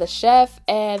fight with the chef,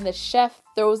 and the chef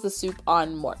throws the soup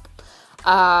on Mork.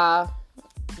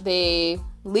 They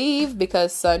leave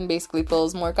because Sun basically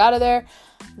pulls Mork out of there.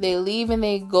 They leave and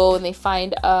they go and they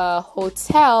find a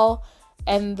hotel,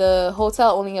 and the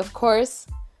hotel only, of course,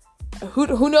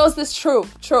 who knows this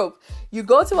trope? You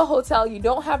go to a hotel, you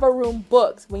don't have a room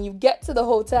booked. When you get to the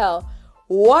hotel,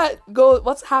 what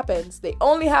happens? They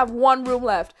only have one room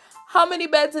left. How many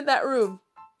beds in that room?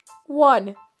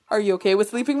 1. Are you okay with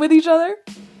sleeping with each other?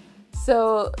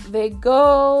 So they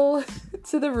go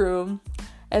to the room,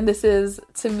 and this is,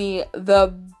 to me,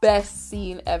 the best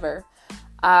scene ever.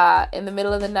 In the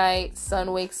middle of the night,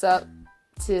 Sun wakes up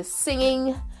to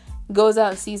singing, goes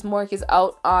out and sees Mork is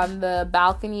out on the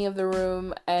balcony of the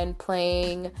room and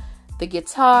playing the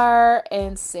guitar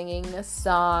and singing a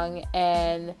song,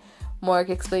 and Mork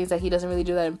explains that he doesn't really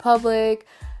do that in public,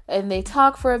 and they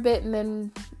talk for a bit, and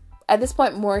then at this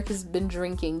point Mork has been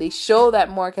drinking. They show that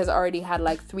Mork has already had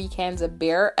like 3 cans of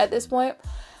beer at this point.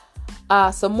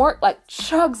 So Mork like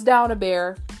chugs down a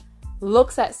beer,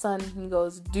 looks at Sun, and he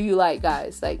goes, do you like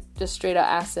guys? Like, just straight up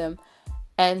asks him,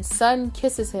 and Sun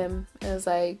kisses him and is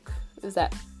like, is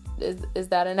that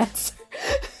an answer?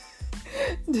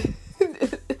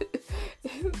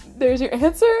 There's your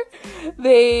answer.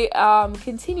 They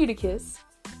continue to kiss,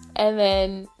 and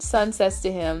then Sun says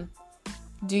to him,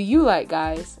 do you like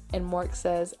guys? And Mork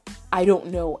says, I don't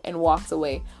know, and walks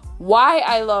away. Why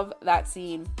I love that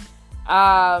scene.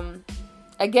 Again,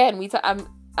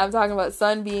 I'm talking about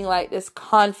Sun being like this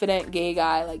confident gay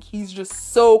guy. Like, he's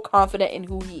just so confident in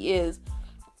who he is.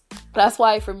 That's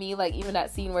why for me, like, even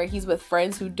that scene where he's with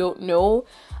friends who don't know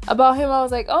about him, I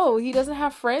was like, oh, he doesn't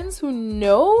have friends who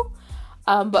know?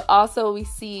 But also we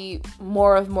see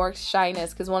more of Mork's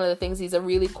shyness, because one of the things, he's a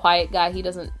really quiet guy. He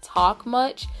doesn't talk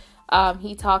much.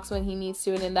 He talks when he needs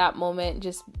to, and in that moment,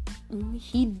 just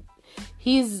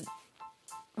he's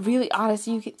really honest.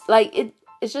 You can, like,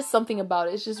 it's just something about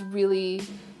it. It's just really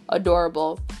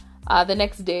adorable. The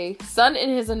next day, Sun, in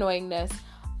his annoyingness,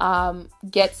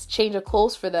 gets change of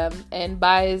clothes for them and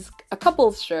buys a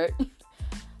couple's shirt.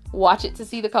 Watch it to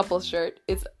see the couple's shirt.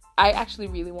 I actually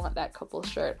really want that couple's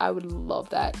shirt. I would love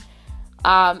that.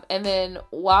 And then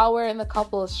while we're in the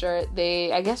couple's shirt,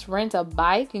 they, I guess, rent a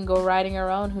bike and go riding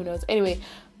around. Who knows? Anyway,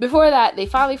 before that, they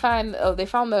finally found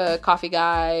the coffee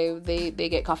guy. They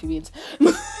get coffee beans.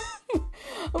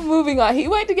 Moving on. He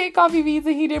went to get coffee beans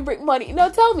and he didn't bring money. Now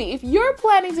tell me, if you're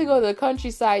planning to go to the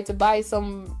countryside to buy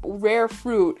some rare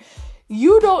fruit,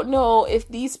 you don't know if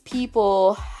these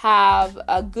people have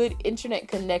a good internet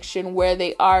connection where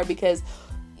they are, because,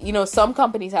 you know, some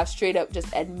companies have straight up just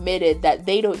admitted that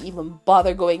they don't even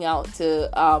bother going out to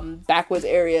backwoods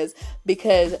areas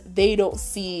because they don't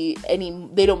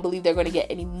believe they're going to get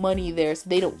any money there, so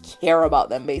they don't care about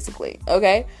them, basically.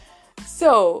 Okay?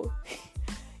 So,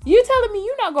 you telling me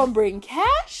you're not going to bring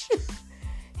cash?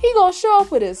 He going to show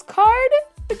up with his card?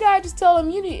 The guy just tell him,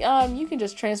 you can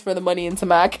just transfer the money into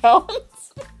my account.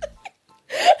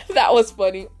 That was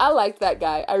funny. I liked that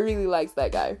guy. I really liked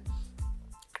that guy.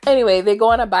 Anyway, they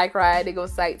go on a bike ride. They go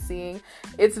sightseeing.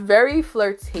 It's very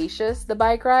flirtatious, the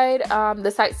bike ride,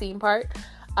 the sightseeing part,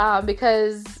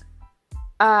 because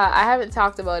I haven't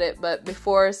talked about it, but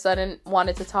before Sun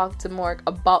wanted to talk to Mork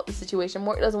about the situation,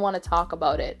 Mork doesn't want to talk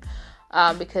about it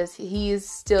because he's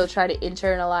still trying to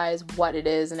internalize what it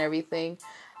is and everything.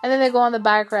 And then they go on the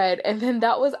bike ride, and then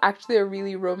that was actually a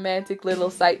really romantic little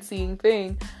sightseeing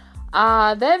thing.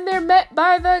 Then they're met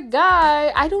by the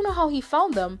guy. I don't know how he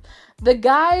found them. The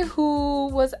guy who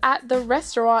was at the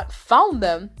restaurant found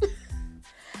them.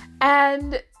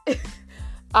 And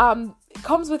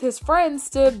comes with his friends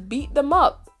to beat them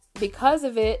up. Because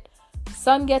of it,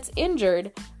 Sun gets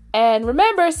injured. And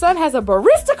remember, Sun has a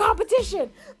barista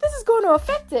competition. This is going to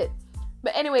affect it.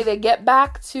 But anyway, they get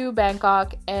back to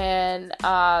Bangkok, and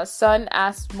Sun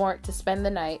asks Mork to spend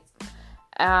the night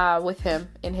with him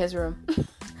in his room.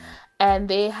 And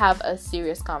they have a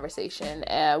serious conversation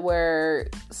where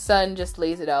Sun just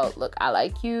lays it out. Look, I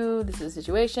like you. This is the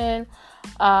situation.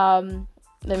 Let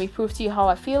me prove to you how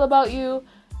I feel about you.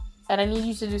 And I need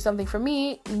you to do something for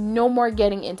me. No more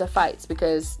getting into fights,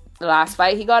 because the last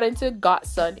fight he got into got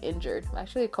Sun injured.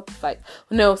 Actually, a couple fights.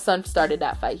 No, Sun started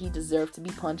that fight. He deserved to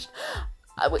be punched.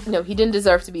 No, he didn't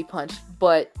deserve to be punched.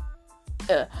 But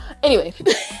anyway.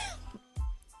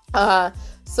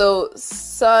 So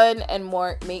Sun and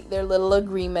Mork make their little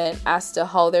agreement as to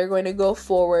how they're going to go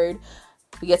forward.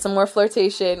 We get some more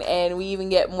flirtation, and we even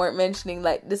get Mork mentioning,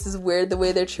 like, this is weird the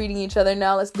way they're treating each other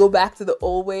now. Let's go back to the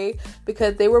old way,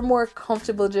 because they were more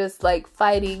comfortable just, like,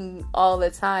 fighting all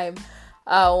the time.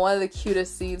 One of the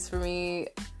cutest scenes for me,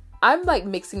 I'm, like,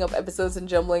 mixing up episodes and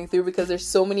jumbling through because there's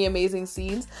so many amazing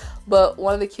scenes, but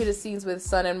one of the cutest scenes with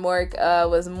Sun and Mork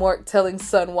was Mork telling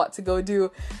Sun what to go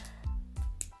do.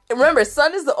 And remember,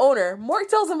 Sun is the owner. Mork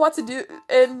tells him what to do,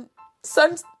 and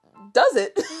Sun does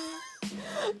it.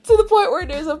 To the point where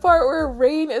there's a part where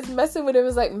Rain is messing with him.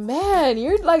 It's like, man,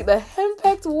 you're like the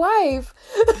henpecked wife.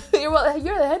 you're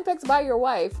the henpecked by your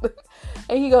wife.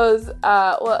 And he goes,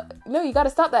 well, no, you gotta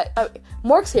stop that.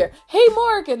 Mork's here. Hey,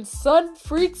 Mork. And Sun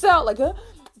freaks out like, huh?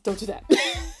 Don't do that.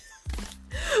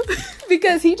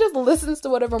 Because he just listens to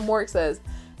whatever Mork says.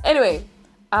 Anyway,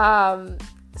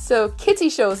 so Kitty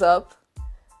shows up.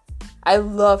 I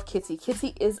love Kitty.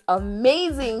 Kitty is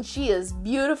amazing. She is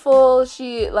beautiful.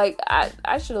 She, like,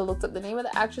 I should have looked up the name of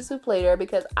the actress who played her,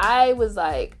 because I was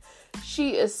like,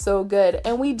 she is so good.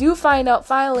 And we do find out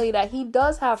finally that he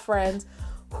does have friends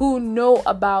who know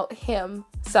about him.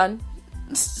 Sun.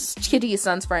 Kitty is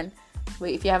Sun's friend.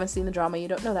 Wait, if you haven't seen the drama, you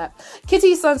don't know that.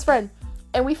 Kitty is Sun's friend.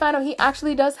 And we find out he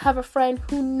actually does have a friend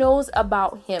who knows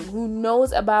about him, who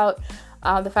knows about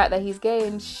the fact that he's gay.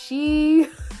 And she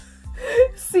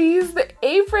sees the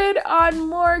apron on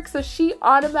Mork, so she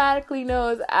automatically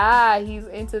knows, he's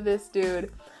into this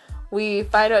dude. We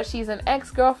find out she's an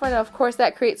ex-girlfriend. Of course,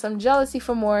 that creates some jealousy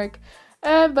for Mork,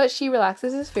 but she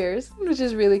relaxes his fears, which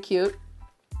is really cute.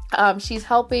 She's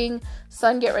helping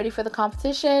Sun get ready for the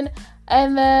competition,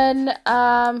 and then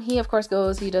he of course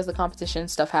goes, he does the competition,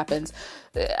 stuff happens.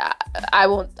 I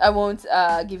won't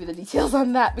give you the details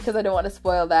on that, because I don't want to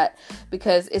spoil that,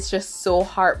 because it's just so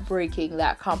heartbreaking,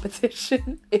 that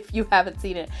competition. If you haven't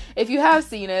seen it. If you have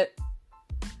seen it,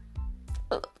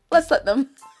 let's let them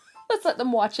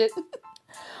watch it.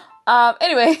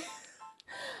 Anyway,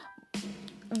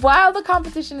 while the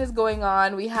competition is going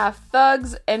on, we have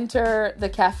thugs enter the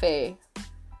cafe.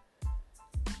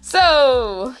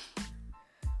 So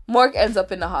Mork ends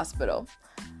up in the hospital.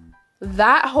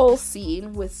 That whole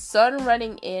scene with Sun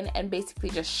running in and basically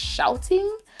just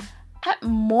shouting at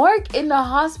Mork in the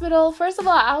hospital. First of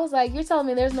all, I was like, you're telling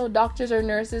me there's no doctors or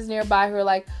nurses nearby who are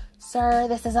like, sir,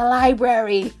 this is a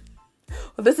library.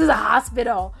 Well, this is a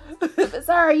hospital.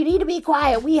 Sir, you need to be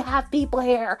quiet. We have people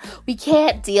here. We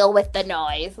can't deal with the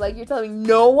noise. Like, you're telling me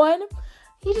no one?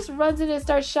 He just runs in and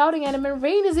starts shouting at him, and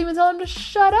Rain doesn't even tell him to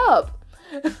shut up.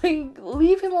 Like,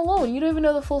 leave him alone. You don't even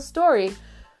know the full story.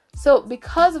 So,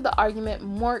 because of the argument,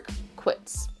 Mork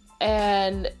quits.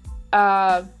 And,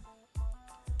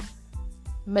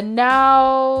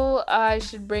 Manal, I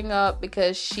should bring up,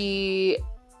 because she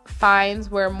finds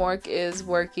where Mork is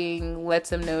working,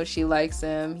 lets him know she likes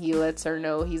him. He lets her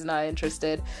know he's not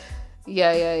interested.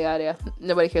 Yeah.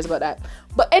 Nobody cares about that.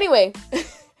 But anyway,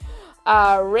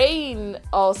 Rain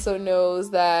also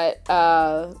knows that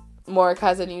Mork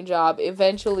has a new job.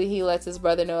 Eventually, he lets his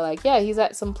brother know, like, yeah, he's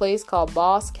at some place called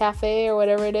Boss Cafe or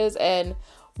whatever it is. And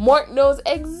Mork knows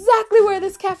exactly where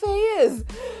this cafe is,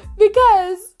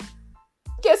 because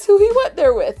guess who he went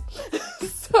there with?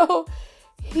 So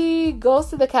he goes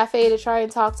to the cafe to try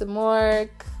and talk to Mork.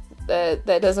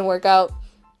 That doesn't work out.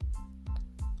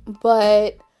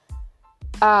 But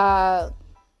I'm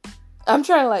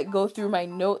trying to, like, go through my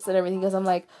notes and everything, because I'm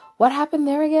like, what happened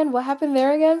there again?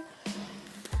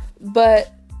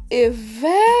 But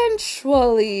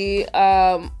eventually,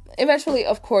 of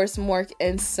course, Mork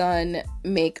and Sun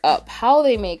make up. How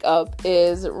they make up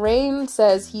is Rain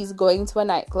says he's going to a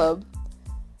nightclub.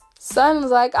 Sun's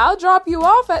like, I'll drop you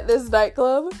off at this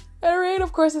nightclub. And Rain,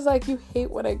 of course, is like, you hate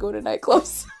when I go to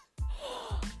nightclubs.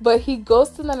 But he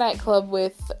goes to the nightclub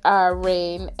with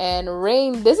Rain. And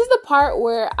Rain, this is the part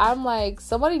where I'm like,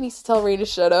 somebody needs to tell Rain to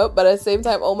shut up. But at the same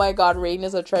time, oh my god, Rain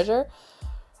is a treasure.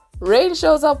 Rain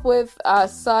shows up with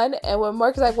Sun, and when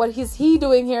Mork is like, what is he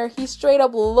doing here? He straight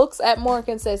up looks at Mork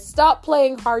and says, stop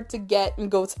playing hard to get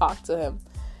and go talk to him.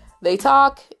 They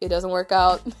talk. It doesn't work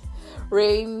out.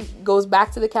 Rain goes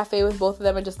back to the cafe with both of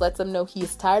them and just lets them know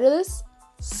he's tired of this.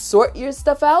 Sort your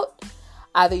stuff out.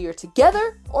 Either you're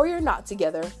together or you're not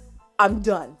together. I'm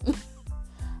done.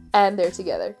 And they're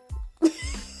together.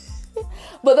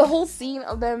 But the whole scene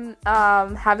of them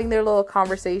having their little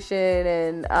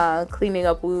conversation and cleaning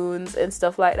up wounds and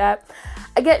stuff like that.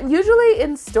 Again, usually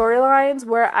in storylines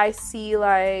where I see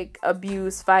like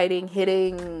abuse, fighting,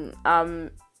 hitting,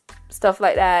 stuff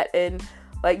like that, and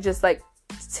like just like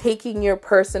taking your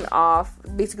person off,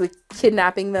 basically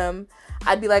kidnapping them,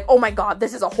 I'd be like, oh my god,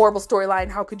 this is a horrible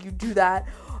storyline. How could you do that?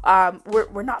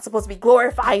 We're not supposed to be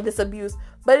glorifying this abuse.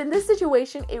 But in this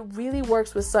situation, it really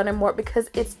works with Sun and Mork because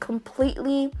it's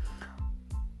completely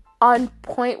on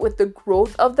point with the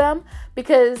growth of them,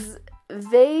 because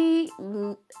they,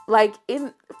 like,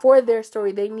 for their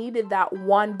story, they needed that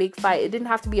one big fight. It didn't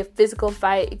have to be a physical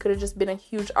fight. It could have just been a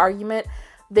huge argument.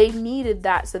 They needed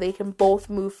that so they can both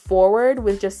move forward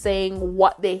with just saying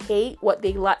what they hate, what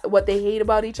they hate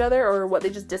about each other, or what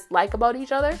they just dislike about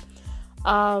each other.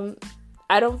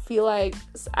 I kind of feel like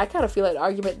the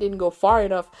argument didn't go far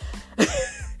enough.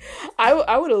 I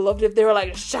would have loved it if they were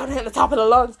like shouting at the top of the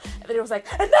lungs, and then it was like,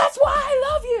 and that's why I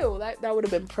love you. That would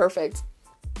have been perfect.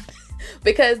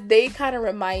 Because they kind of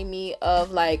remind me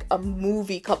of like a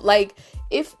movie couple. Like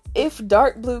if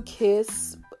Dark Blue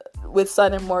Kiss with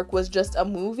Sun and Mork was just a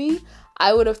movie,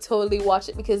 I would have totally watched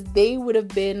it, because they would have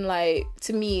been like,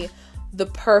 to me, the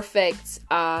perfect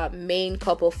main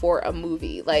couple for a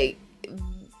movie. Like,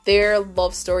 their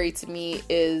love story to me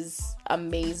is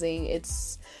amazing.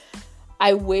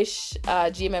 I wish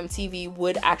GMMTV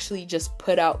would actually just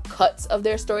put out cuts of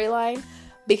their storyline,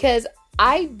 because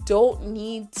I don't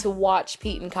need to watch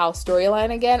Pete and Kyle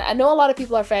storyline again. I know a lot of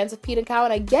people are fans of Pete and Kyle,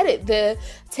 and I get it. The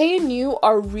Tay and Yu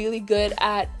are really good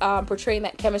at portraying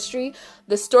that chemistry.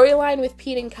 The storyline with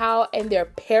Pete and Kyle and their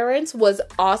parents was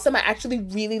awesome. I actually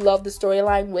really loved the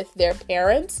storyline with their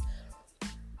parents.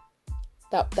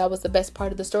 That was the best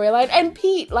part of the storyline. And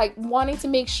Pete, like, wanting to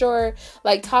make sure,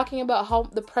 like, talking about how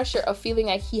the pressure of feeling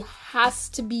like he has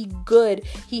to be good,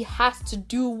 he has to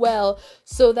do well,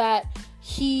 so that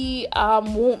he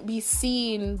won't be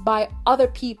seen by other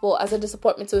people as a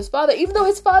disappointment to his father. Even though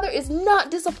his father is not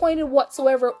disappointed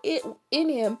whatsoever in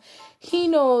him, he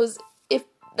knows if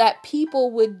that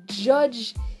people would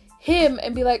judge him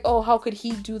and be like, oh, how could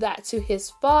he do that to his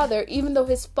father? Even though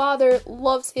his father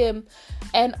loves him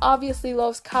and obviously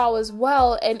loves Kyle as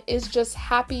well, and is just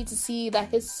happy to see that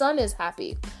his son is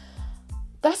happy.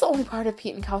 That's the only part of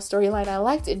Pete and Kyle's storyline I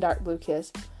liked in Dark Blue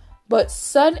Kiss. But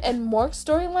Sun and Mork's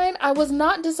storyline, I was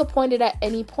not disappointed at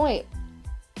any point.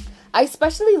 I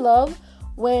especially love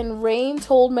when Rain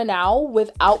told Manao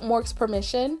without Mork's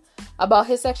permission about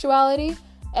his sexuality.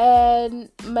 And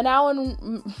Manao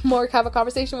and Mork have a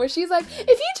conversation where she's like, if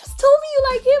you just told me you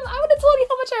like him, I would have told you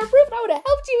how much I approved. I would have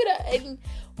helped you. And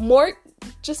Mork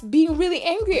just being really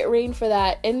angry at Rain for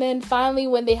that. And then finally,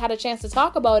 when they had a chance to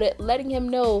talk about it, letting him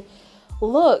know,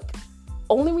 look,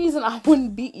 only reason I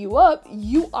wouldn't beat you up,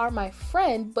 you are my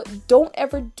friend, but don't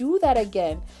ever do that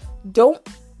again. Don't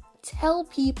tell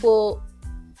people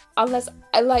unless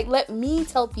let me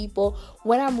tell people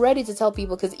when I'm ready to tell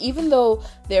people, because even though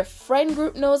their friend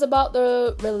group knows about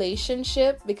the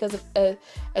relationship, because of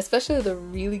especially there's a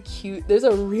really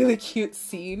cute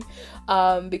scene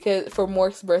because for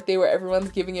Mork's birthday where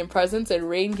everyone's giving him presents and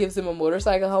Rain gives him a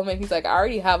motorcycle helmet. He's like, I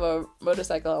already have a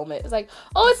motorcycle helmet. It's like,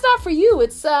 oh, it's not for you,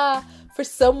 it's for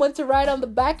someone to ride on the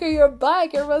back of your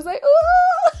bike. Everyone's like,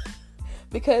 ooh,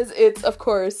 because it's of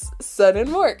course Sun and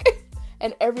Mork.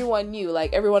 And everyone knew,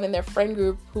 like everyone in their friend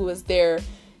group who was there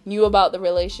knew about the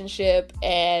relationship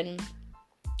and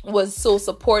was so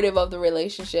supportive of the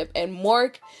relationship. And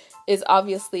Mork is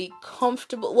obviously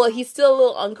comfortable. Well, he's still a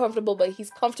little uncomfortable, but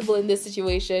he's comfortable in this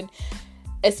situation,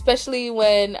 especially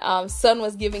when Sun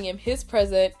was giving him his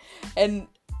present and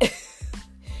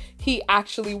he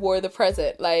actually wore the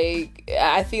present. Like,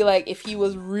 I feel like if he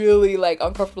was really like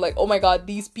uncomfortable, like, oh my god,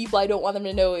 these people, I don't want them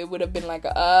to know, it would have been like,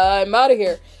 I'm out of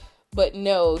here. But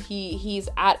no, he's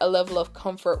at a level of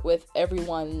comfort with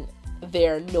everyone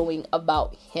there knowing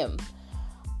about him.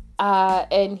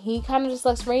 And he kind of just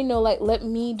lets Rain know, like, let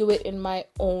me do it in my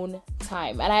own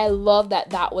time. And I love that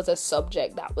that was a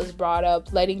subject that was brought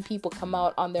up, letting people come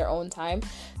out on their own time.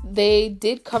 They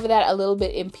did cover that a little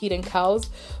bit in Pete and Cal's,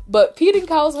 but Pete and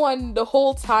Cal's one, the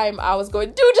whole time I was going,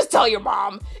 dude, just tell your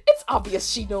mom. It's obvious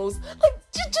she knows. Like,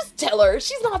 just tell her.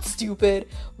 She's not stupid.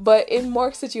 But in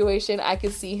Mork's situation, I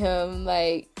could see him,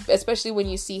 like, especially when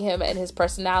you see him and his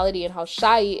personality and how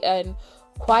shy and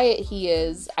quiet he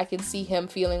is, I can see him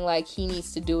feeling like he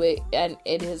needs to do it and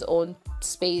in his own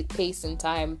pace and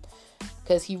time,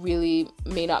 because he really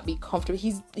may not be comfortable.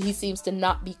 He seems to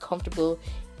not be comfortable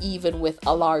even with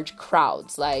a large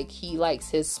crowds. Like, he likes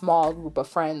his small group of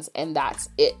friends and that's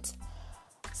it.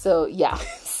 So yeah,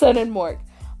 Sun and Mork.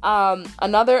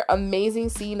 Another amazing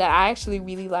scene that I actually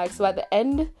really like. So at the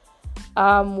end,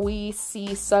 we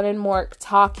see Sun and Mork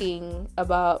talking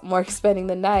about Mork spending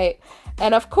the night,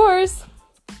 and of course,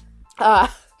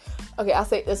 okay, I'll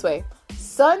say it this way.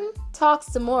 Sun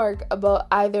talks to Mork about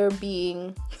either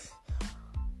being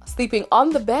sleeping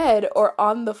on the bed or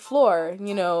on the floor.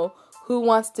 You know, who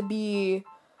wants to be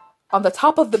on the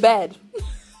top of the bed?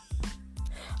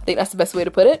 I think that's the best way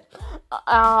to put it.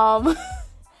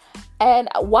 And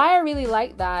why I really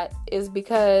like that is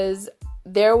because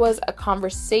there was a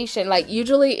conversation. Like,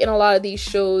 usually in a lot of these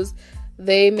shows,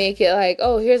 they make it like,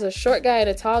 oh, here's a short guy and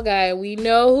a tall guy, and we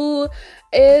know who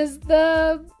is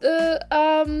the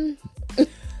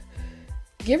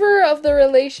giver of the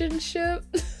relationship.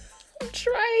 I'm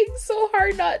trying so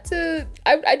hard not to.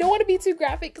 I don't want to be too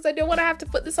graphic because I don't want to have to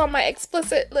put this on my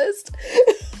explicit list.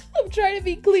 I'm trying to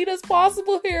be clean as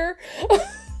possible here.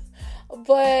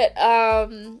 But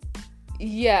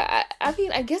yeah, I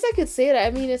mean, I guess I could say that.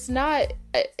 I mean, it's not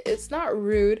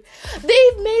rude.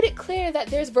 They've made it clear that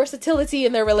there's versatility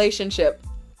in their relationship.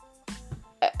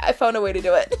 I found a way to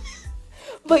do it.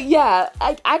 But yeah,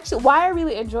 why I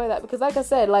really enjoy that, because like I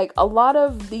said, like, a lot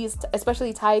of these,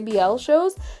 especially Thai BL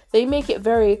shows, they make it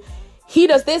very, he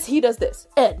does this,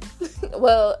 and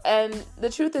well, and the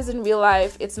truth is, in real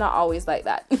life, it's not always like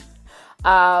that.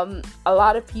 A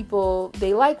lot of people,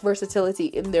 they like versatility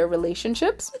in their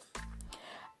relationships,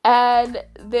 and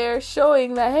they're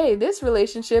showing that, hey, this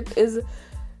relationship is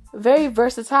very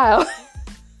versatile.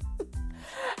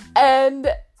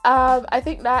 And I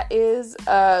think that is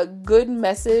a good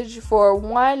message for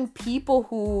people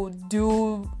who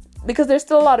do, because there's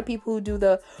still a lot of people who do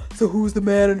so who's the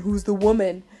man and who's the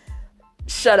woman?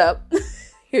 Shut up.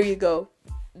 Here you go.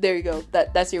 There you go.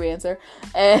 That's your answer.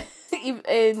 And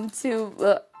two,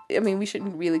 I mean, we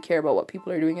shouldn't really care about what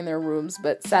people are doing in their rooms,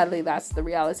 but sadly, that's the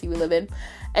reality we live in.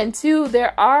 And two,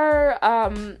 there are,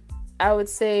 I would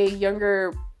say,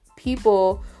 younger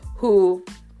people who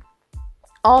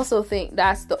also think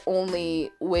that's the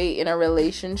only way in a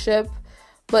relationship,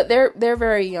 but they're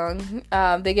very young.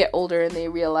 They get older and they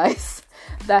realize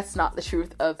that's not the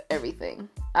truth of everything.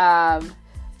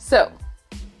 So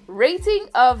rating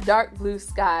of Dark Blue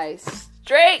Sky,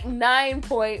 straight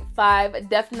 9.5.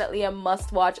 Definitely a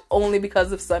must watch, only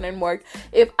because of Sun and Mork.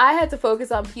 If I had to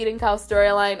focus on Pete and Cal's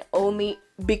storyline only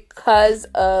because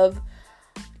of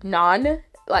Nan,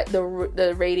 like,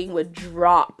 the rating would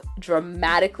drop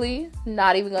dramatically.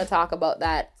 Not even gonna talk about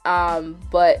that.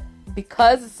 But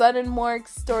because Sun and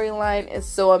Mork's storyline is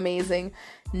so amazing,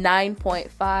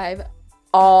 9.5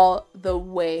 all the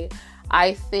way.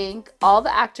 I think all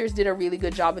the actors did a really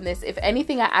good job in this. If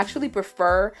anything, I actually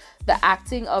prefer the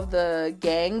acting of the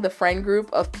gang, the friend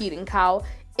group of Pete and Cal,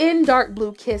 in Dark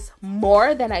Blue Kiss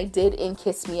more than I did in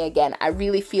Kiss Me Again. I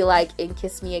really feel like in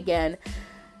Kiss Me Again,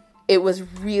 it was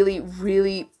really,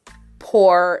 really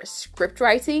poor script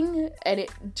writing, and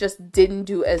it just didn't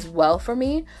do as well for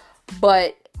me.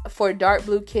 But for Dark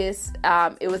Blue Kiss,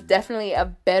 it was definitely a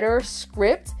better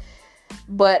script,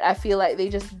 but I feel like they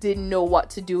just didn't know what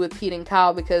to do with Pete and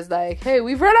Cal, because, like, hey,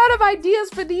 we've run out of ideas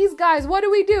for these guys. What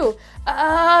do we do?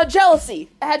 Jealousy.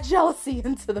 Add jealousy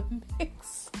into the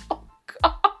mix. Oh,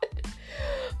 God.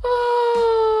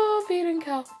 Oh, Pete and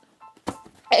Cal.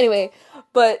 Anyway,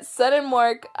 but Sun and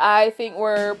Mork, I think,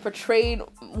 were portrayed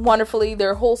wonderfully.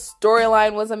 Their whole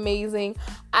storyline was amazing.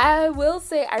 I will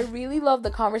say I really love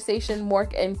the conversation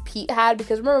Mork and Pete had,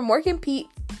 because remember, Mork and Pete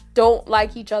don't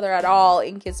like each other at all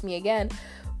in Kiss Me Again.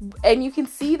 And you can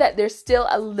see that there's still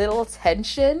a little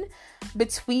tension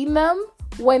between them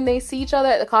when they see each other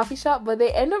at the coffee shop, but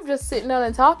they end up just sitting down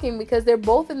and talking, because they're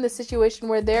both in this situation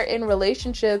where they're in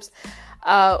relationships,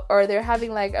 or they're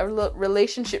having like a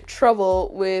relationship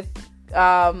trouble with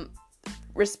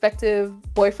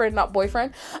respective boyfriend, not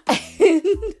boyfriend.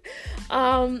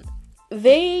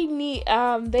 They need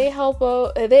they help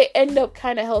out, they end up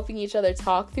kind of helping each other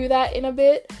talk through that in a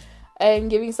bit, and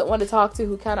giving someone to talk to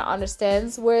who kind of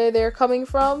understands where they're coming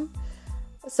from.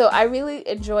 So I really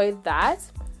enjoyed that.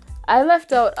 I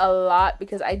left out a lot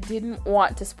because I didn't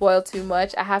want to spoil too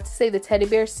much. I have to say the teddy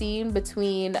bear scene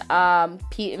between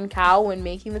Pete and Cal when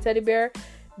making the teddy bear,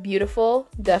 beautiful.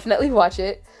 Definitely watch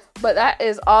it. But that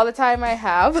is all the time I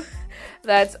have.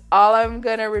 That's all I'm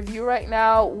gonna review right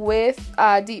now with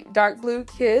Deep Dark Blue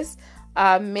Kiss.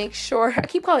 Make sure, I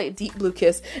keep calling it Deep Blue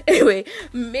Kiss. Anyway,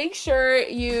 make sure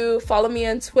you follow me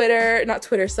on Instagram.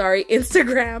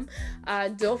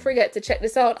 Don't forget to check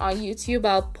this out on YouTube.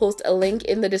 I'll post a link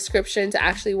in the description to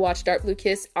actually watch Dark Blue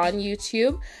Kiss on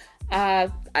YouTube.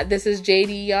 This is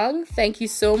JD Young. Thank you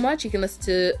so much. You can listen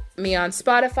to me on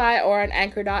Spotify or on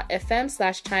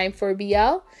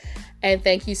anchor.fm/time4BL. And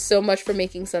thank you so much for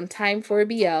making some time for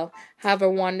BL. Have a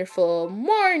wonderful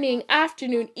morning,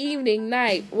 afternoon, evening,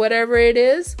 night, whatever it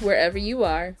is, wherever you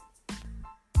are.